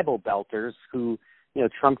these Bible belters who,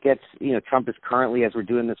 Trump is currently, as we're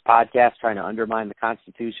doing this podcast, trying to undermine the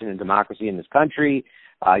Constitution and democracy in this country.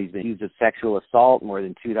 He's been accused of sexual assault more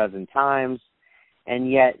than 24 times.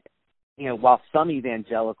 And yet, while some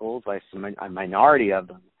evangelicals, like a minority of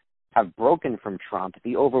them, have broken from Trump,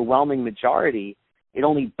 the overwhelming majority, it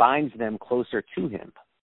only binds them closer to him.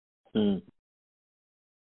 And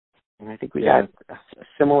I think we got a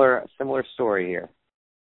similar story here.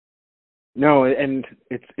 No, and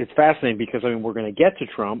it's fascinating because, we're going to get to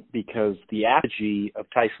Trump because the apogee of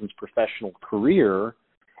Tyson's professional career,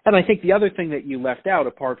 and I think the other thing that you left out,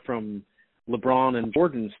 apart from LeBron and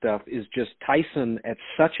Jordan stuff, is just Tyson at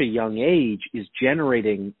such a young age is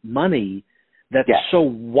generating money that's so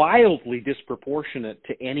wildly disproportionate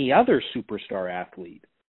to any other superstar athlete.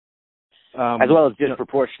 As well as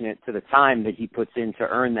disproportionate to the time that he puts in to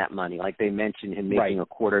earn that money. Like they mentioned him making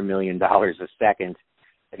 $250,000 a second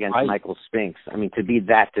against Michael Spinks. I mean, to be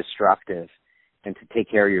that destructive and to take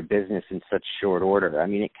care of your business in such short order, I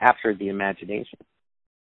mean, it captured the imagination.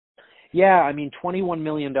 Yeah, I mean, $21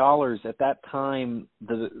 million at that time,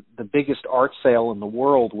 the biggest art sale in the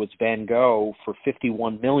world was Van Gogh for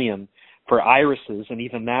 $51 million for irises, and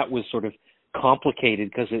even that was sort of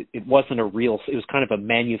complicated because it wasn't it was kind of a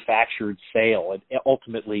manufactured sale. It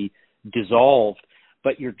ultimately dissolved,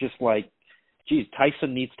 but you're just like, geez,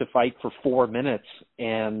 Tyson needs to fight for 4 minutes,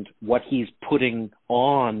 and what he's putting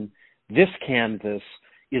on this canvas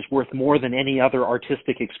is worth more than any other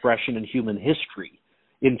artistic expression in human history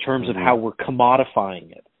in terms of how we're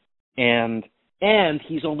commodifying it. And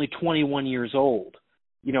he's only 21 years old.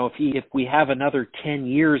 if we have another 10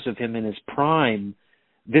 years of him in his prime,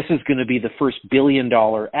 this is going to be the first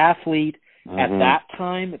billion-dollar athlete. Mm-hmm. At that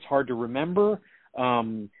time, it's hard to remember.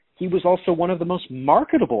 He was also one of the most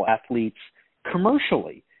marketable athletes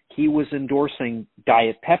commercially. He was endorsing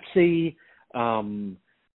Diet Pepsi,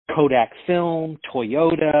 Kodak Film,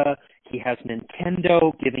 Toyota. He has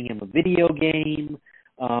Nintendo giving him a video game.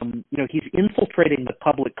 He's infiltrating the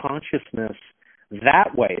public consciousness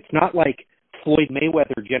that way. It's not like Floyd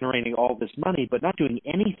Mayweather generating all this money, but not doing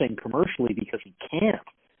anything commercially because he can't,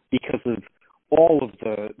 because of all of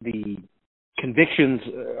the convictions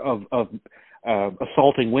of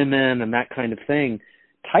assaulting women and that kind of thing.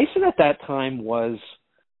 Tyson at that time was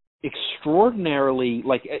extraordinarily,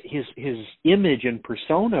 like, his image and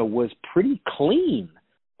persona was pretty clean.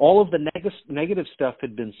 All of the negative stuff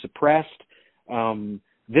had been suppressed.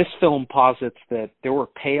 This film posits that there were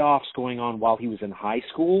payoffs going on while he was in high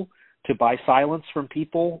school to buy silence from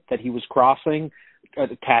people that he was crossing,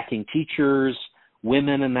 attacking teachers,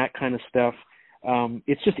 women, and that kind of stuff.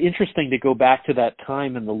 It's just interesting to go back to that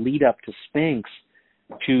time and the lead up to Spinks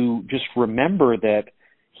to just remember that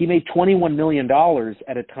he made $21 million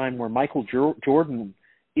at a time where Michael Jordan,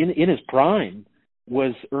 in his prime,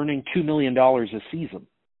 was earning $2 million a season.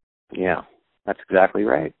 Yeah, that's exactly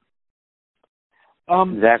right.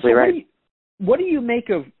 Exactly right. What do you make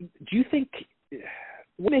of? What do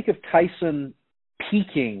you make of Tyson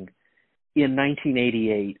peaking in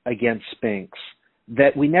 1988 against Spinks?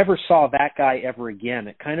 That we never saw that guy ever again.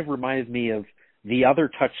 It kind of reminded me of the other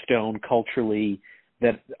touchstone culturally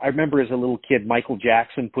that I remember as a little kid, Michael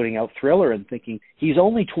Jackson putting out Thriller and thinking, he's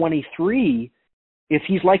only 23. If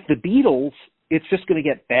he's like the Beatles, it's just going to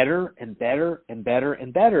get better and better and better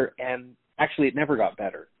and better. And actually, it never got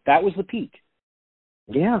better. That was the peak.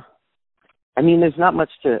 Yeah. I mean, there's not much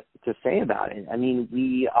to say about it. I mean,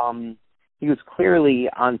 he was clearly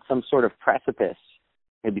on some sort of precipice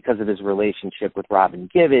because of his relationship with Robin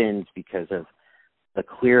Givens, because of the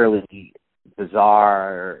clearly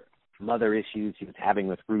bizarre mother issues he was having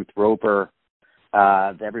with Ruth Roper,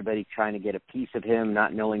 everybody trying to get a piece of him,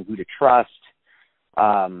 not knowing who to trust.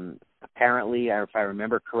 Apparently, if I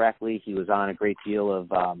remember correctly, he was on a great deal of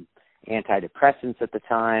antidepressants at the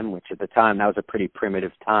time, which at the time, that was a pretty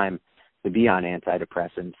primitive time to be on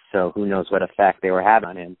antidepressants, so who knows what effect they were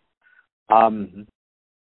having on him.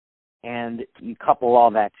 And you couple all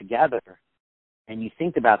that together, and you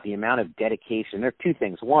think about the amount of dedication. There are two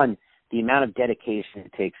things. One, the amount of dedication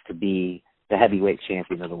it takes to be the heavyweight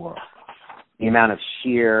champion of the world. The amount of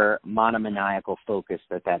sheer monomaniacal focus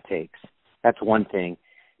that takes. That's one thing.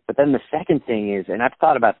 But then the second thing is, and I've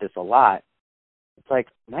thought about this a lot, it's like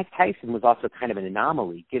Mike Tyson was also kind of an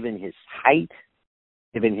anomaly, given his height,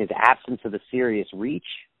 given his absence of a serious reach.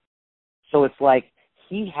 So it's like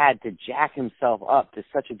he had to jack himself up to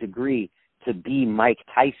such a degree to be Mike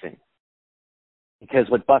Tyson. Because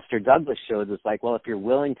what Buster Douglas showed was like, well, if you're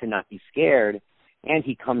willing to not be scared and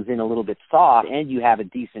he comes in a little bit soft and you have a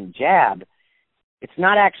decent jab, it's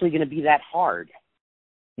not actually going to be that hard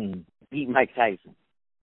to beat Mike Tyson.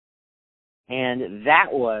 And that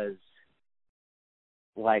was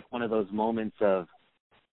like one of those moments of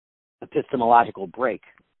epistemological break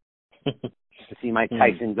to see Mike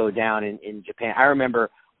Tyson go down in Japan. I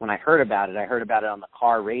remember when I heard about it on the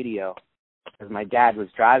car radio because my dad was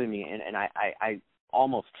driving me, and I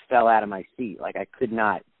almost fell out of my seat. Like I could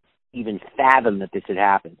not even fathom that this had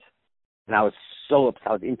happened. And I was so upset.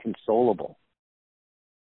 I was inconsolable.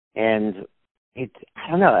 And I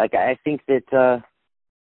don't know, like I think that,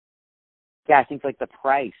 I think like the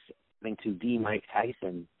price, I think, to be Mike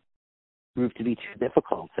Tyson proved to be too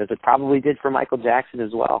difficult, as it probably did for Michael Jackson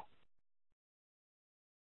as well.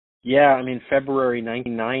 Yeah, I mean, February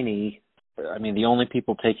 1990, I mean, the only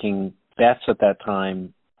people taking bets at that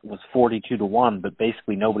time was 42-1, but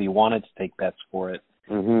basically nobody wanted to take bets for it.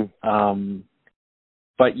 Mm-hmm.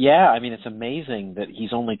 But yeah, I mean, it's amazing that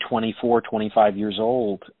he's only 24, 25 years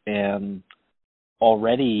old, and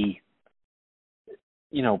already,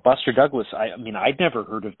 you know, Buster Douglas, I mean, I'd never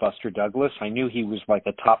heard of Buster Douglas. I knew he was like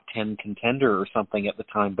a top 10 contender or something at the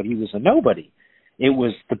time, but he was a nobody. It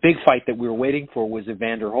was the big fight that we were waiting for was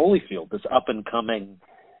Evander Holyfield, this up-and-coming,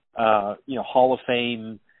 Hall of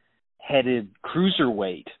Fame-headed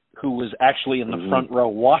cruiserweight who was actually in the front row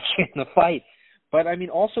watching the fight. But, I mean,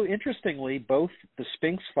 also interestingly, both the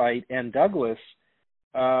Spinks fight and Douglas,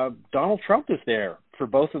 Donald Trump is there for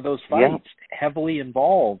both of those fights, heavily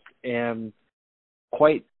involved, and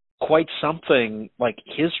quite something. Like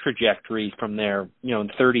his trajectory from there, you know, in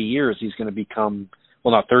 30 years, he's going to become,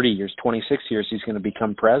 well, not 30 years, 26 years, he's going to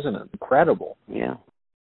become president. Incredible. Yeah.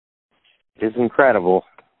 It is incredible.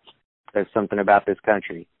 says something about this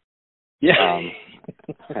country. Yeah.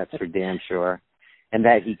 That's for damn sure. And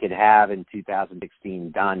that he could have in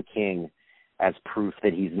 2016 Don King as proof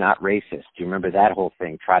that he's not racist. Do you remember that whole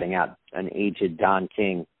thing, trotting out an aged Don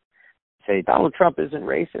King, say Donald Trump isn't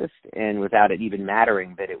racist, and without it even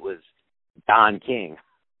mattering that it was Don King.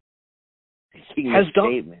 Has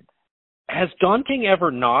Don King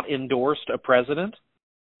ever not endorsed a president?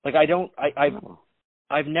 Like,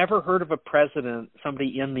 I've never heard of a president,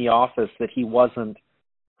 somebody in the office, that he wasn't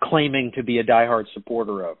claiming to be a diehard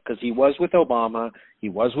supporter of, because he was with Obama, he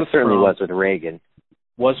was with certainly Trump,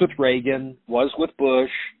 was with Reagan, was with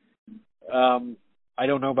Bush. I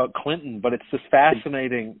don't know about Clinton, but it's just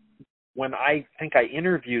fascinating. When I think I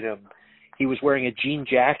interviewed him, he was wearing a jean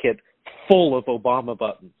jacket full of Obama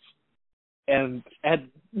buttons, and had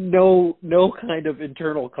no kind of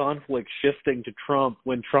internal conflict shifting to Trump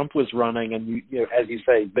when Trump was running, and you know, as you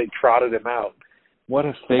say, they trotted him out. What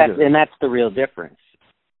a figure! And that's the real difference.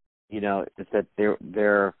 You know, is that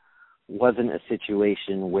there wasn't a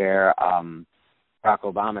situation where Barack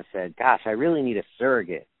Obama said, "Gosh, I really need a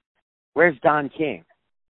surrogate. Where's Don King?"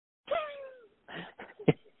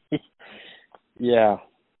 Yeah.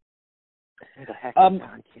 Where the heck is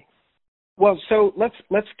Don King? Well, so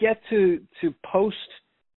let's get to post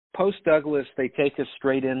Douglas. They take us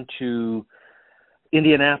straight into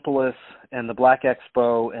Indianapolis and the Black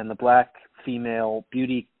Expo and the Black female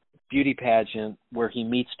beauty pageant where he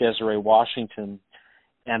meets Desiree Washington,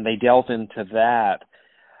 and they delve into that.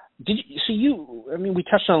 I mean, we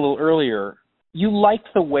touched on it a little earlier. You liked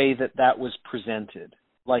the way that was presented,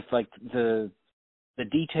 like the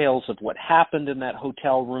details of what happened in that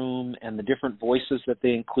hotel room and the different voices that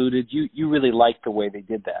they included. You really liked the way they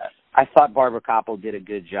did that. I thought Barbara Koppel did a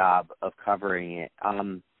good job of covering it.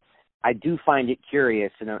 I do find it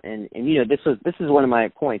curious, and you know, this is one of my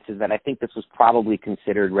points, is that I think this was probably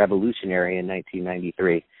considered revolutionary in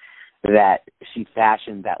 1993, that she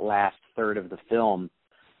fashioned that last third of the film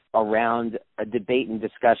around a debate and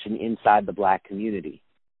discussion inside the Black community,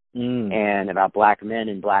 and about Black men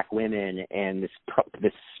and Black women, and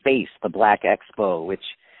this space, the Black Expo, which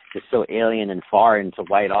is so alien and foreign to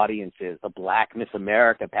white audiences, the Black Miss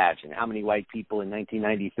America pageant. How many white people in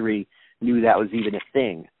 1993 knew that was even a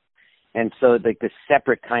thing? And so, like, this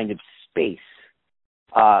separate kind of space,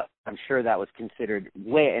 I'm sure that was considered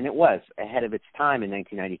and it was ahead of its time in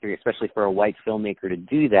 1993, especially for a white filmmaker to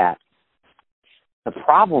do that. The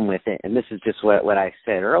problem with it, and this is just what I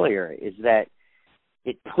said earlier, is that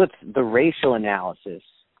it puts the racial analysis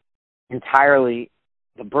entirely,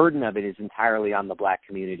 the burden of it is entirely on the Black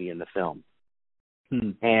community in the film.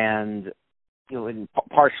 And, you know, and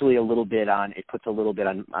partially it puts a little bit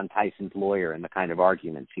on Tyson's lawyer and the kind of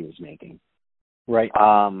arguments he was making. Right.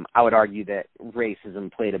 I would argue that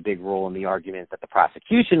racism played a big role in the argument that the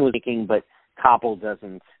prosecution was making, but Koppel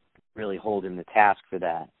doesn't really hold him to task for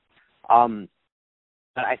that.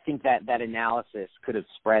 But I think that analysis could have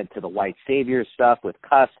spread to the white savior stuff with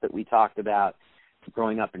Cuss that we talked about,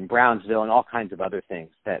 growing up in Brownsville, and all kinds of other things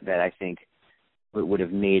that I think would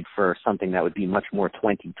have made for something that would be much more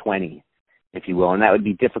 2020, if you will. And that would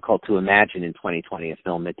be difficult to imagine in 2020, a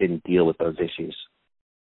film that didn't deal with those issues.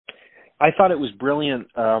 I thought it was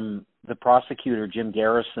brilliant, the prosecutor, Jim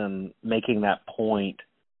Garrison, making that point,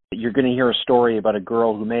 that you're going to hear a story about a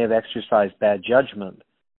girl who may have exercised bad judgment,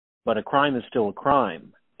 but a crime is still a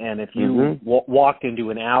crime. And if you walked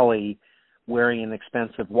into an alley wearing an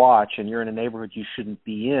expensive watch and you're in a neighborhood you shouldn't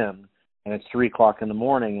be in, and it's 3 o'clock in the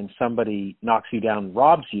morning and somebody knocks you down and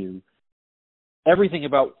robs you, everything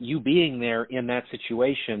about you being there in that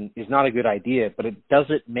situation is not a good idea, but it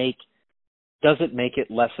doesn't make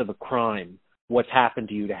it less of a crime what's happened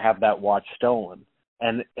to you to have that watch stolen.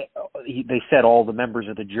 And they said all the members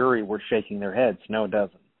of the jury were shaking their heads. No, it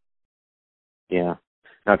doesn't. Yeah,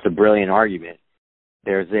 that's a brilliant argument.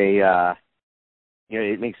 There's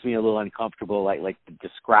it makes me a little uncomfortable, like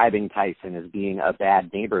describing Tyson as being a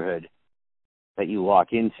bad neighborhood that you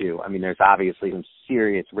walk into. I mean, there's obviously some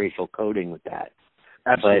serious racial coding with that.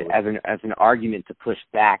 Absolutely. But as an argument to push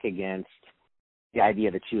back against the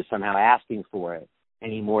idea that she was somehow asking for it,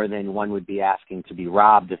 any more than one would be asking to be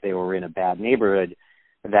robbed if they were in a bad neighborhood,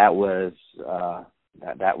 that was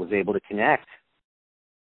able to connect.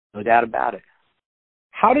 No doubt about it.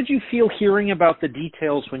 How did you feel hearing about the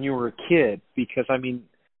details when you were a kid? Because, I mean,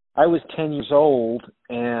 I was 10 years old,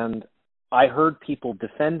 and I heard people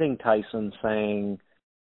defending Tyson saying,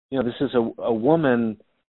 you know, this is a woman,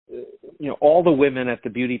 you know, all the women at the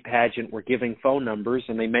beauty pageant were giving phone numbers,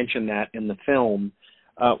 and they mentioned that in the film.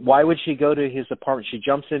 Why would she go to his apartment? She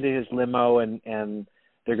jumps into his limo, and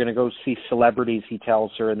they're going to go see celebrities, he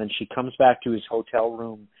tells her, and then she comes back to his hotel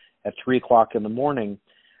room at 3:00 in the morning.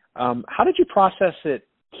 How did you process it,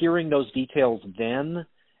 hearing those details then,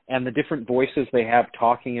 and the different voices they have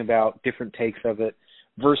talking about different takes of it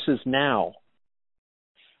versus now?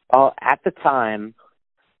 Well, at the time,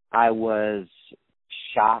 I was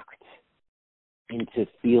shocked into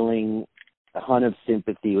feeling a ton of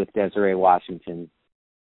sympathy with Desiree Washington.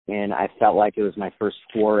 And I felt like it was my first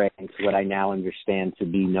foray into what I now understand to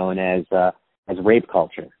be known as rape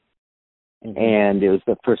culture. Mm-hmm. And it was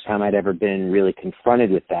the first time I'd ever been really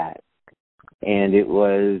confronted with that. And it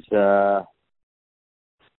was,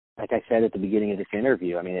 like I said at the beginning of this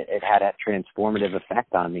interview, I mean, it had a transformative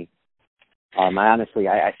effect on me.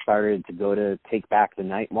 I started to go to Take Back the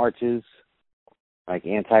Night marches, like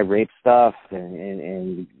anti-rape stuff,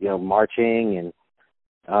 and you know, marching and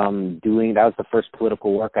that was the first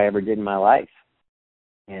political work I ever did in my life,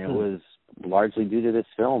 and it was largely due to this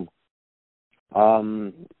film.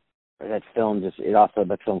 That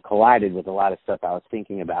film collided with a lot of stuff I was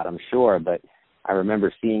thinking about, I'm sure, but I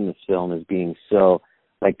remember seeing this film as being so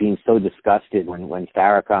disgusted when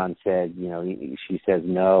Farrakhan said, you know, she says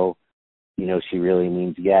no, you know, she really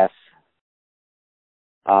means yes.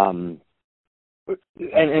 Sorry to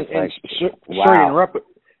interrupt,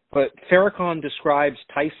 but Farrakhan describes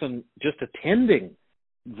Tyson just attending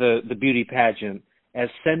the beauty pageant as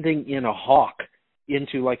sending in a hawk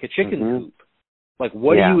into like a chicken coop. Like,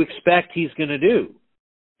 what do you expect he's going to do?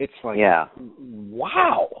 It's like,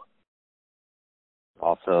 wow.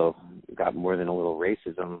 Also, got more than a little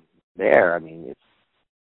racism there. I mean,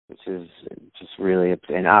 which is just really,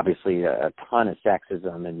 and obviously a ton of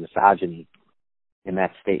sexism and misogyny in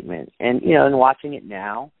that statement. And, you know, and watching it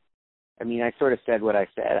now, I mean, I sort of said what I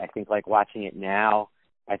said. I think, like, watching it now,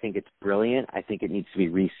 I think it's brilliant. I think it needs to be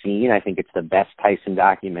re-seen. I think it's the best Tyson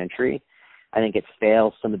documentary. I think it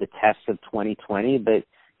fails some of the tests of 2020, but,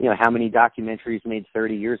 you know, how many documentaries made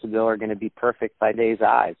 30 years ago are going to be perfect by day's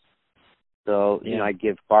eyes? So, you know, I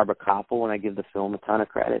give Barbara Koppel and I give the film a ton of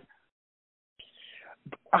credit.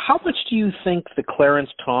 How much do you think the Clarence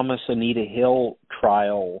Thomas, Anita Hill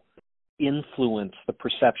trial influenced the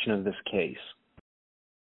perception of this case?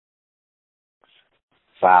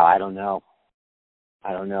 Wow, I don't know.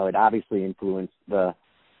 It obviously influenced the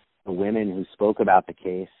women who spoke about the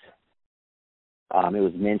case. It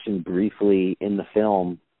was mentioned briefly in the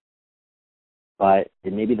film, but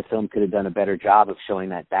maybe the film could have done a better job of showing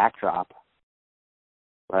that backdrop.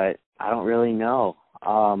 But I don't really know.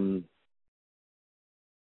 There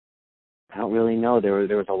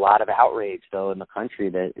was a lot of outrage, though, in the country,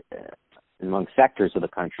 that among sectors of the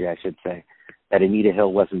country, I should say, that Anita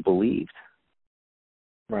Hill wasn't believed.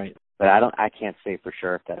 Right. But I can't say for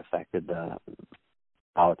sure if that affected the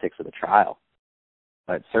politics of the trial.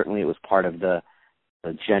 But certainly it was part of the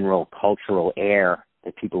general cultural air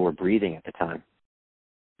that people were breathing at the time.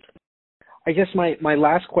 I guess my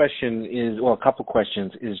last question is, well, a couple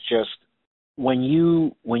questions, is just when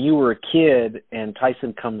you were a kid and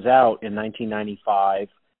Tyson comes out in 1995,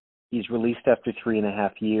 he's released after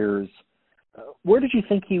 3.5 years. Where did you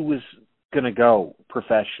think he was going to go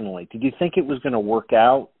professionally? Did you think it was going to work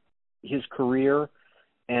out, his career?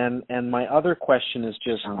 And my other question is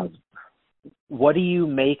just, what do you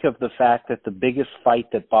make of the fact that the biggest fight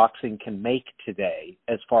that boxing can make today,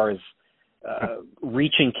 as far as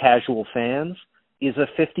reaching casual fans, is a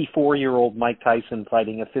 54-year-old Mike Tyson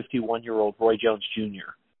fighting a 51-year-old Roy Jones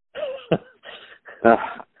Jr.?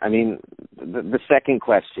 I mean, the second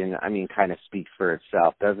question, I mean, kind of speaks for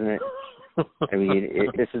itself, doesn't it? I mean,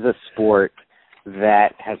 this is a sport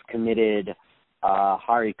that has committed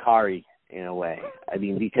harikari in a way. I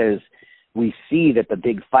mean, because we see that the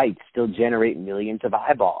big fights still generate millions of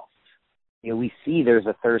eyeballs. You know, we see there's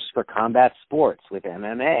a thirst for combat sports with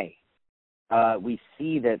MMA. We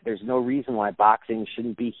see that there's no reason why boxing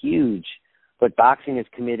shouldn't be huge. But boxing has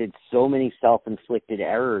committed so many self-inflicted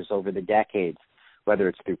errors over the decades, whether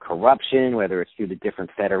it's through corruption, whether it's through the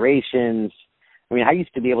different federations. I mean, I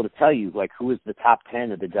used to be able to tell you, like, who was the top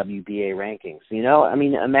 10 of the WBA rankings. You know, I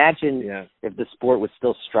mean, imagine if the sport was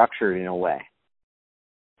still structured in a way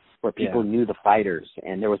where people knew the fighters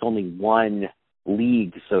and there was only one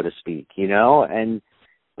league, so to speak, you know, and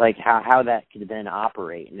like how that could then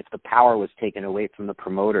operate. And if the power was taken away from the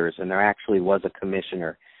promoters and there actually was a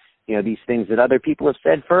commissioner, you know, these things that other people have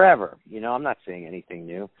said forever, you know, I'm not saying anything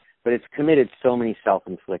new, but it's committed so many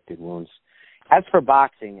self-inflicted wounds. As for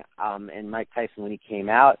boxing, and Mike Tyson, when he came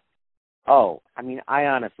out, I mean, I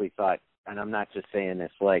honestly thought, and I'm not just saying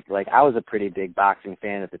this, like I was a pretty big boxing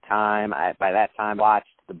fan at the time. By that time, watched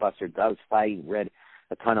the Buster Douglas fight, read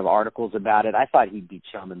a ton of articles about it. I thought he'd be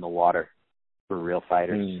chum in the water for real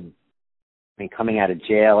fighters. I mean, coming out of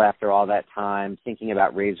jail after all that time, thinking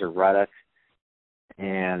about Razor Ruddock,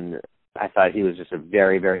 and I thought he was just a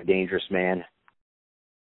very, very dangerous man.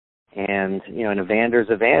 And, you know, and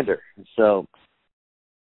Evander's Evander. So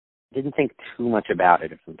didn't think too much about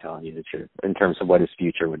it, if I'm telling you the truth, in terms of what his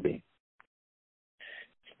future would be.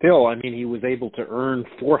 Still, I mean, he was able to earn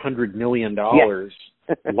 $400 million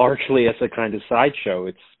Yeah. largely as a kind of sideshow.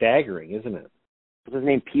 It's staggering, isn't it? Was his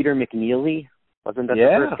name Peter McNeely? Wasn't that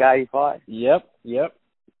Yeah. the first guy he fought? Yep.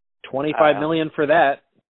 $25 million for that.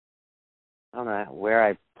 I don't know where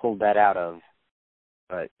I pulled that out of,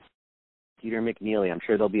 but Peter McNeely, I'm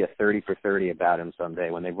sure there'll be a 30 for 30 about him someday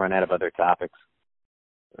when they run out of other topics.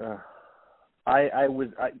 I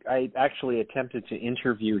actually attempted to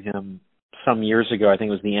interview him some years ago. I think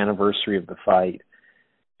it was the anniversary of the fight,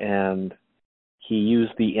 and he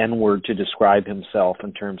used the N-word to describe himself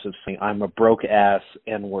in terms of saying, "I'm a broke ass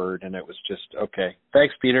N-word," and it was just, okay,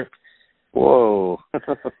 thanks, Peter. Whoa.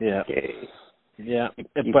 Yeah. Okay. Yeah.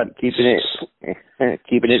 But keeping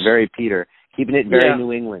it very Peter. Keeping it very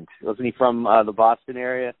New England. Wasn't he from the Boston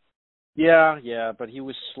area? Yeah, but he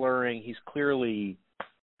was slurring. He's clearly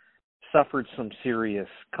suffered some serious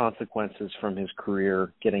consequences from his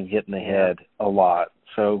career, getting hit in the head a lot.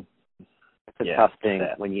 So it's a tough thing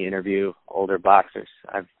when you interview older boxers.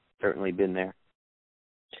 I've certainly been there.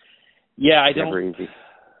 Yeah, Never easy.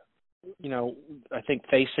 You know, I think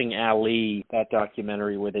Facing Ali, that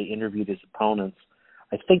documentary where they interviewed his opponents,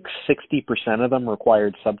 I think 60% of them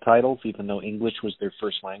required subtitles, even though English was their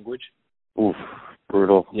first language. Oof,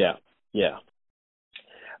 brutal. Yeah.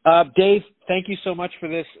 Dave, thank you so much for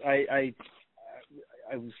this. I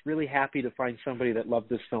was really happy to find somebody that loved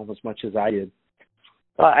this film as much as I did.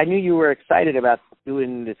 Well, I knew you were excited about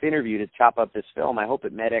doing this interview to chop up this film. I hope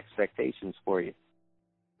it met expectations for you.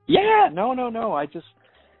 Yeah, no.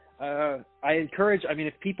 I encourage, I mean,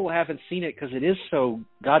 if people haven't seen it, because it is so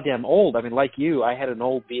goddamn old. I mean, like you, I had an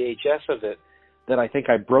old VHS of it that I think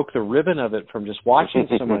I broke the ribbon of it from just watching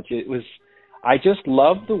so much. I just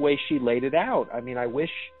loved the way she laid it out. I mean, I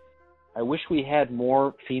wish we had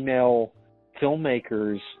more female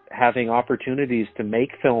filmmakers having opportunities to make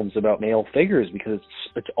films about male figures, because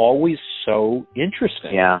it's always so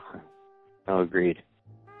interesting. Yeah, agreed.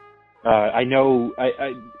 I know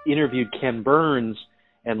I interviewed Ken Burns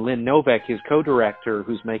and Lynn Novak, his co-director,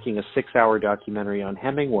 who's making a 6-hour documentary on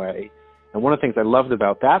Hemingway. And one of the things I loved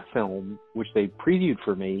about that film, which they previewed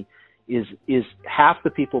for me, is half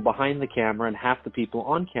the people behind the camera and half the people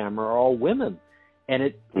on camera are all women. And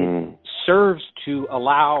it serves to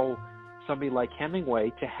allow somebody like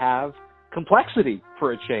Hemingway to have complexity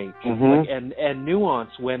for a change, and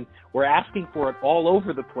nuance. When we're asking for it all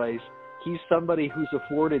over the place, he's somebody who's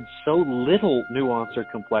afforded so little nuance or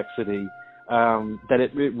complexity that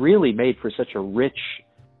it really made for such a rich,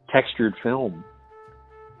 textured film.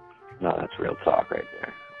 No, that's real talk right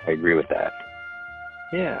there. I agree with that.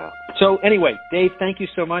 Yeah. So anyway, Dave, thank you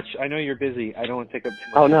so much. I know you're busy. I don't want to take up too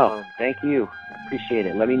much time. Oh, no. Thank you. I appreciate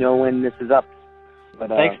it. Let me know when this is up. But,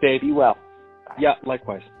 thanks, Dave. Be well. Bye. Yeah,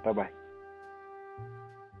 likewise. Bye-bye.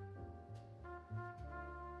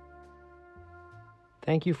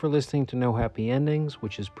 Thank you for listening to No Happy Endings,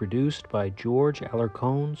 which is produced by George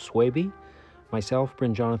Alarcon Swaby, myself,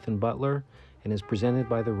 Bryn Jonathan Butler, and is presented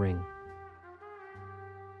by The Ring.